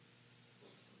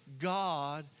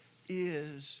 God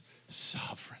is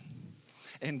sovereign,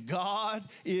 and God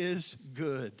is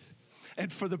good. And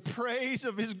for the praise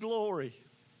of his glory,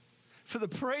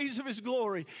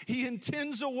 he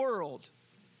intends a world.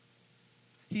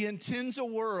 He intends a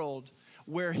world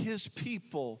where his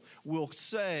people will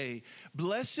say,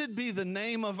 blessed be the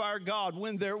name of our God.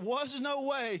 When there was no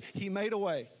way, he made a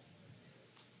way.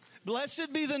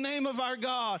 Blessed be the name of our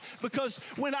God, because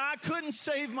when I couldn't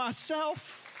save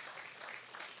myself,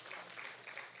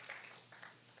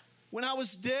 when I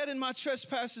was dead in my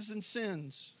trespasses and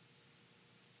sins,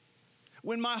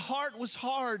 When my heart was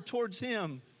hard towards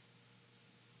him,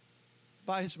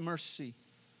 by his mercy,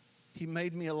 he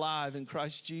made me alive in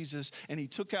Christ Jesus, and he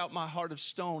took out my heart of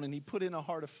stone and he put in a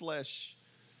heart of flesh.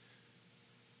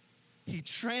 He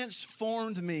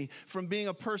transformed me from being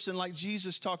a person like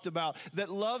Jesus talked about, that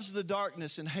loves the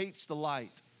darkness and hates the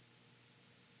light.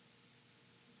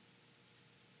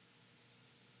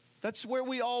 That's where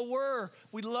we all were.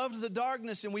 We loved the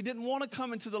darkness and we didn't want to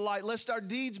come into the light lest our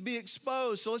deeds be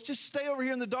exposed. So let's just stay over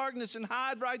here in the darkness and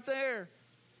hide right there.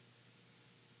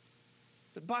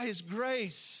 But by his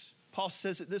grace, Paul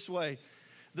says it this way,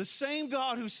 the same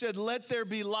God who said, "Let there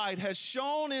be light," has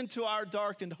shone into our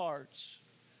darkened hearts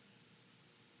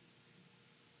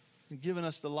and given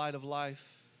us the light of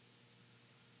life.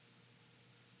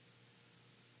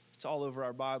 It's all over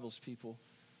our Bibles, people.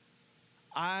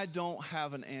 I don't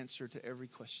have an answer to every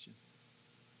question.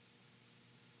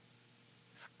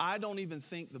 I don't even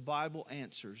think the Bible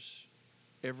answers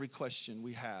every question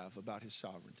we have about his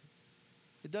sovereignty.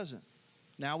 It doesn't.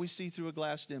 Now we see through a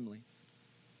glass dimly.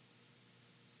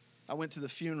 I went to the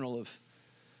funeral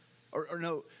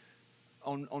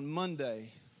on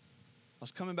Monday, I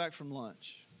was coming back from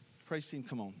lunch. Praise team,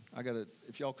 come on.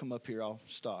 If y'all come up here, I'll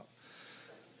stop.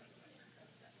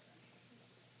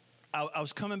 I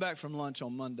was coming back from lunch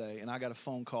on Monday, and I got a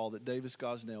phone call that Davis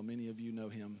Gosnell, many of you know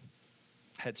him,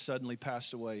 had suddenly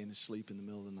passed away in his sleep in the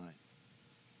middle of the night.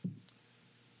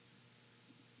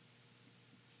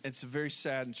 It's a very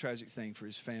sad and tragic thing for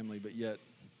his family, but yet,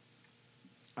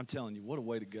 I'm telling you, what a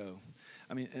way to go.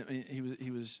 I mean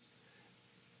he was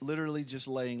literally just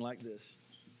laying like this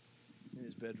in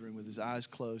his bedroom with his eyes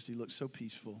closed. He looked so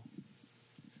peaceful.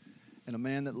 And a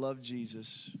man that loved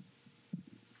Jesus.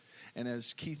 And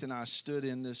as Keith and I stood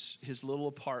in his little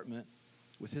apartment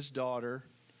with his daughter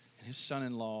and his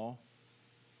son-in-law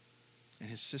and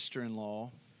his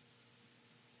sister-in-law,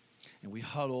 and we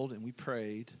huddled and we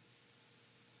prayed,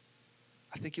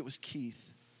 I think it was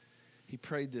Keith. He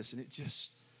prayed this and it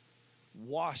just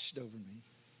washed over me.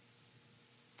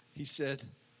 He said,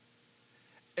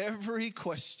 "Every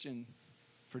question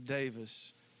for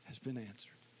Davis has been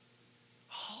answered."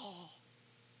 Oh.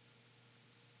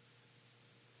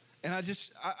 And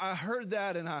I heard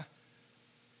that, and I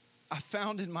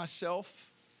found in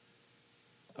myself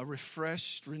a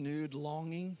refreshed, renewed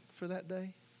longing for that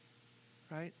day,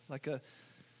 right?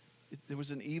 There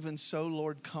was an "even so,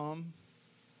 Lord, come"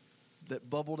 that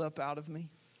bubbled up out of me.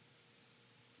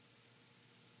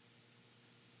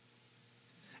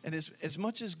 And as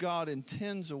much as God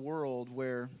intends a world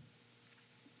where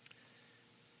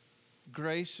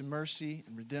grace and mercy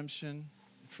and redemption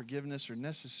and forgiveness are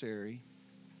necessary,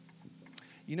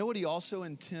 you know what he also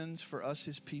intends for us,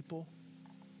 his people?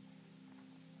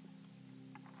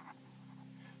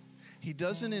 He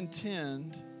doesn't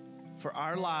intend for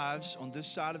our lives on this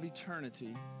side of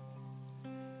eternity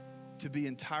to be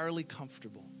entirely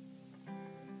comfortable.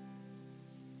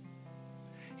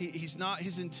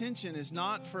 His intention is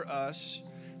not for us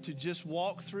to just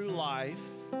walk through life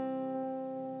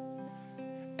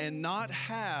and not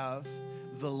have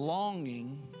the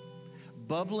longing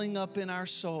bubbling up in our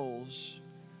souls,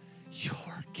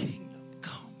 "Your kingdom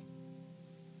come."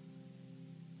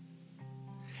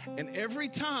 And every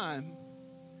time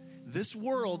this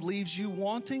world leaves you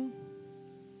wanting,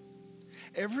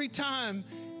 every time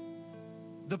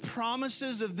the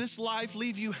promises of this life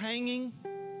leave you hanging,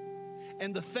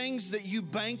 and the things that you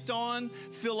banked on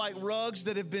feel like rugs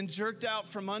that have been jerked out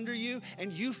from under you,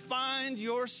 and you find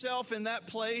yourself in that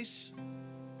place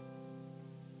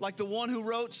like the one who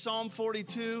wrote Psalm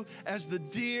 42, "As the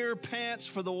deer pants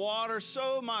for the water,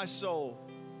 so my soul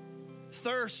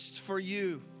thirsts for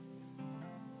you.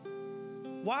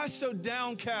 Why so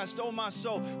downcast, O my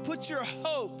soul? Put your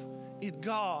hope in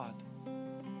God,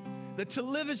 that to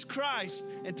live is Christ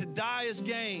and to die is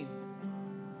gain.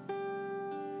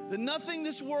 That nothing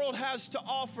this world has to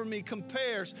offer me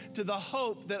compares to the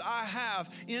hope that I have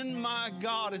in my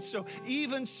God. And so,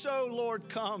 even so, Lord,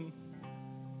 come."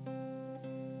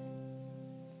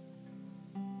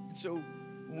 And so,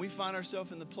 when we find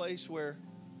ourselves in the place where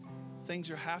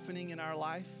things are happening in our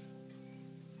life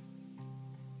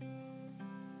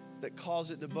that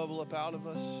cause it to bubble up out of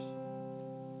us,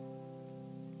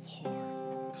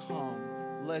 "Lord,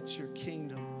 come, let your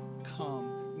kingdom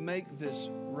come. Make this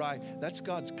right." That's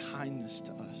God's kindness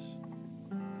to us.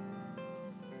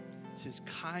 It's his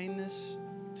kindness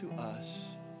to us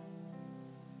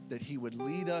that he would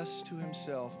lead us to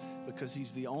himself, because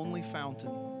he's the only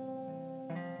fountain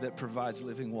that provides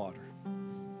living water.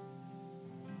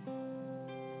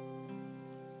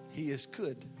 He is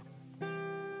good.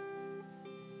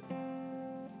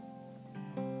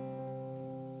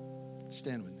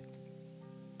 Stand with me.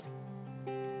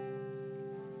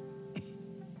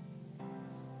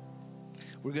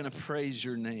 We're going to praise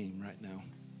your name right now.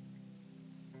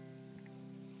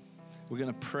 We're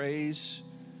going to praise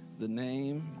the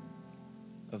name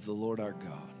of the Lord our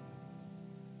God.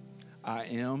 I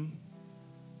am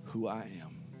who I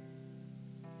am.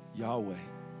 Yahweh.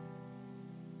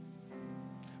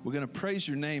 We're going to praise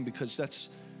your name because that's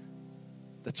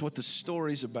what the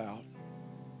story's about.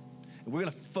 And we're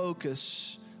going to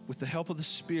focus with the help of the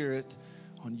Spirit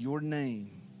on your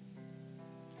name.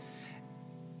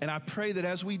 And I pray that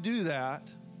as we do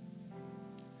that,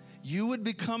 you would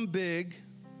become big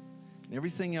and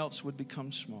everything else would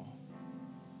become small.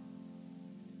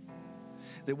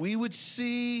 That we would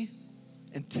see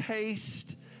and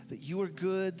taste that you are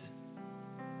good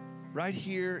right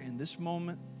here in this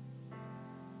moment.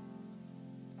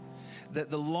 That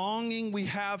the longing we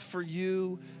have for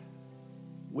you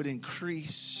would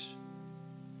increase.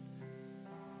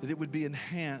 That it would be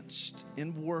enhanced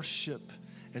in worship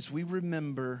as we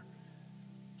remember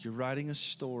you're writing a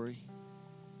story.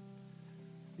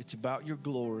 It's about your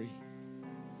glory.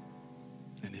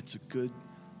 And it's a good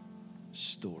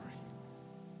story.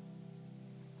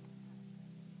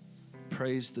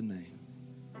 Praise the name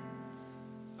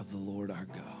of the Lord our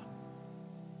God.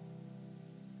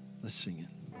 Let's sing it.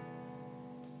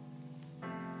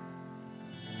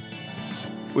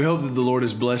 We hope that the Lord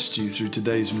has blessed you through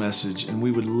today's message, and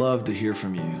we would love to hear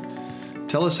from you.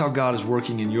 Tell us how God is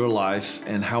working in your life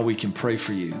and how we can pray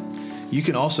for you. You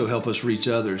can also help us reach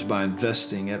others by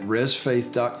investing at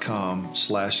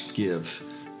resfaith.com/give.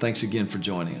 Thanks again for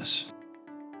joining us.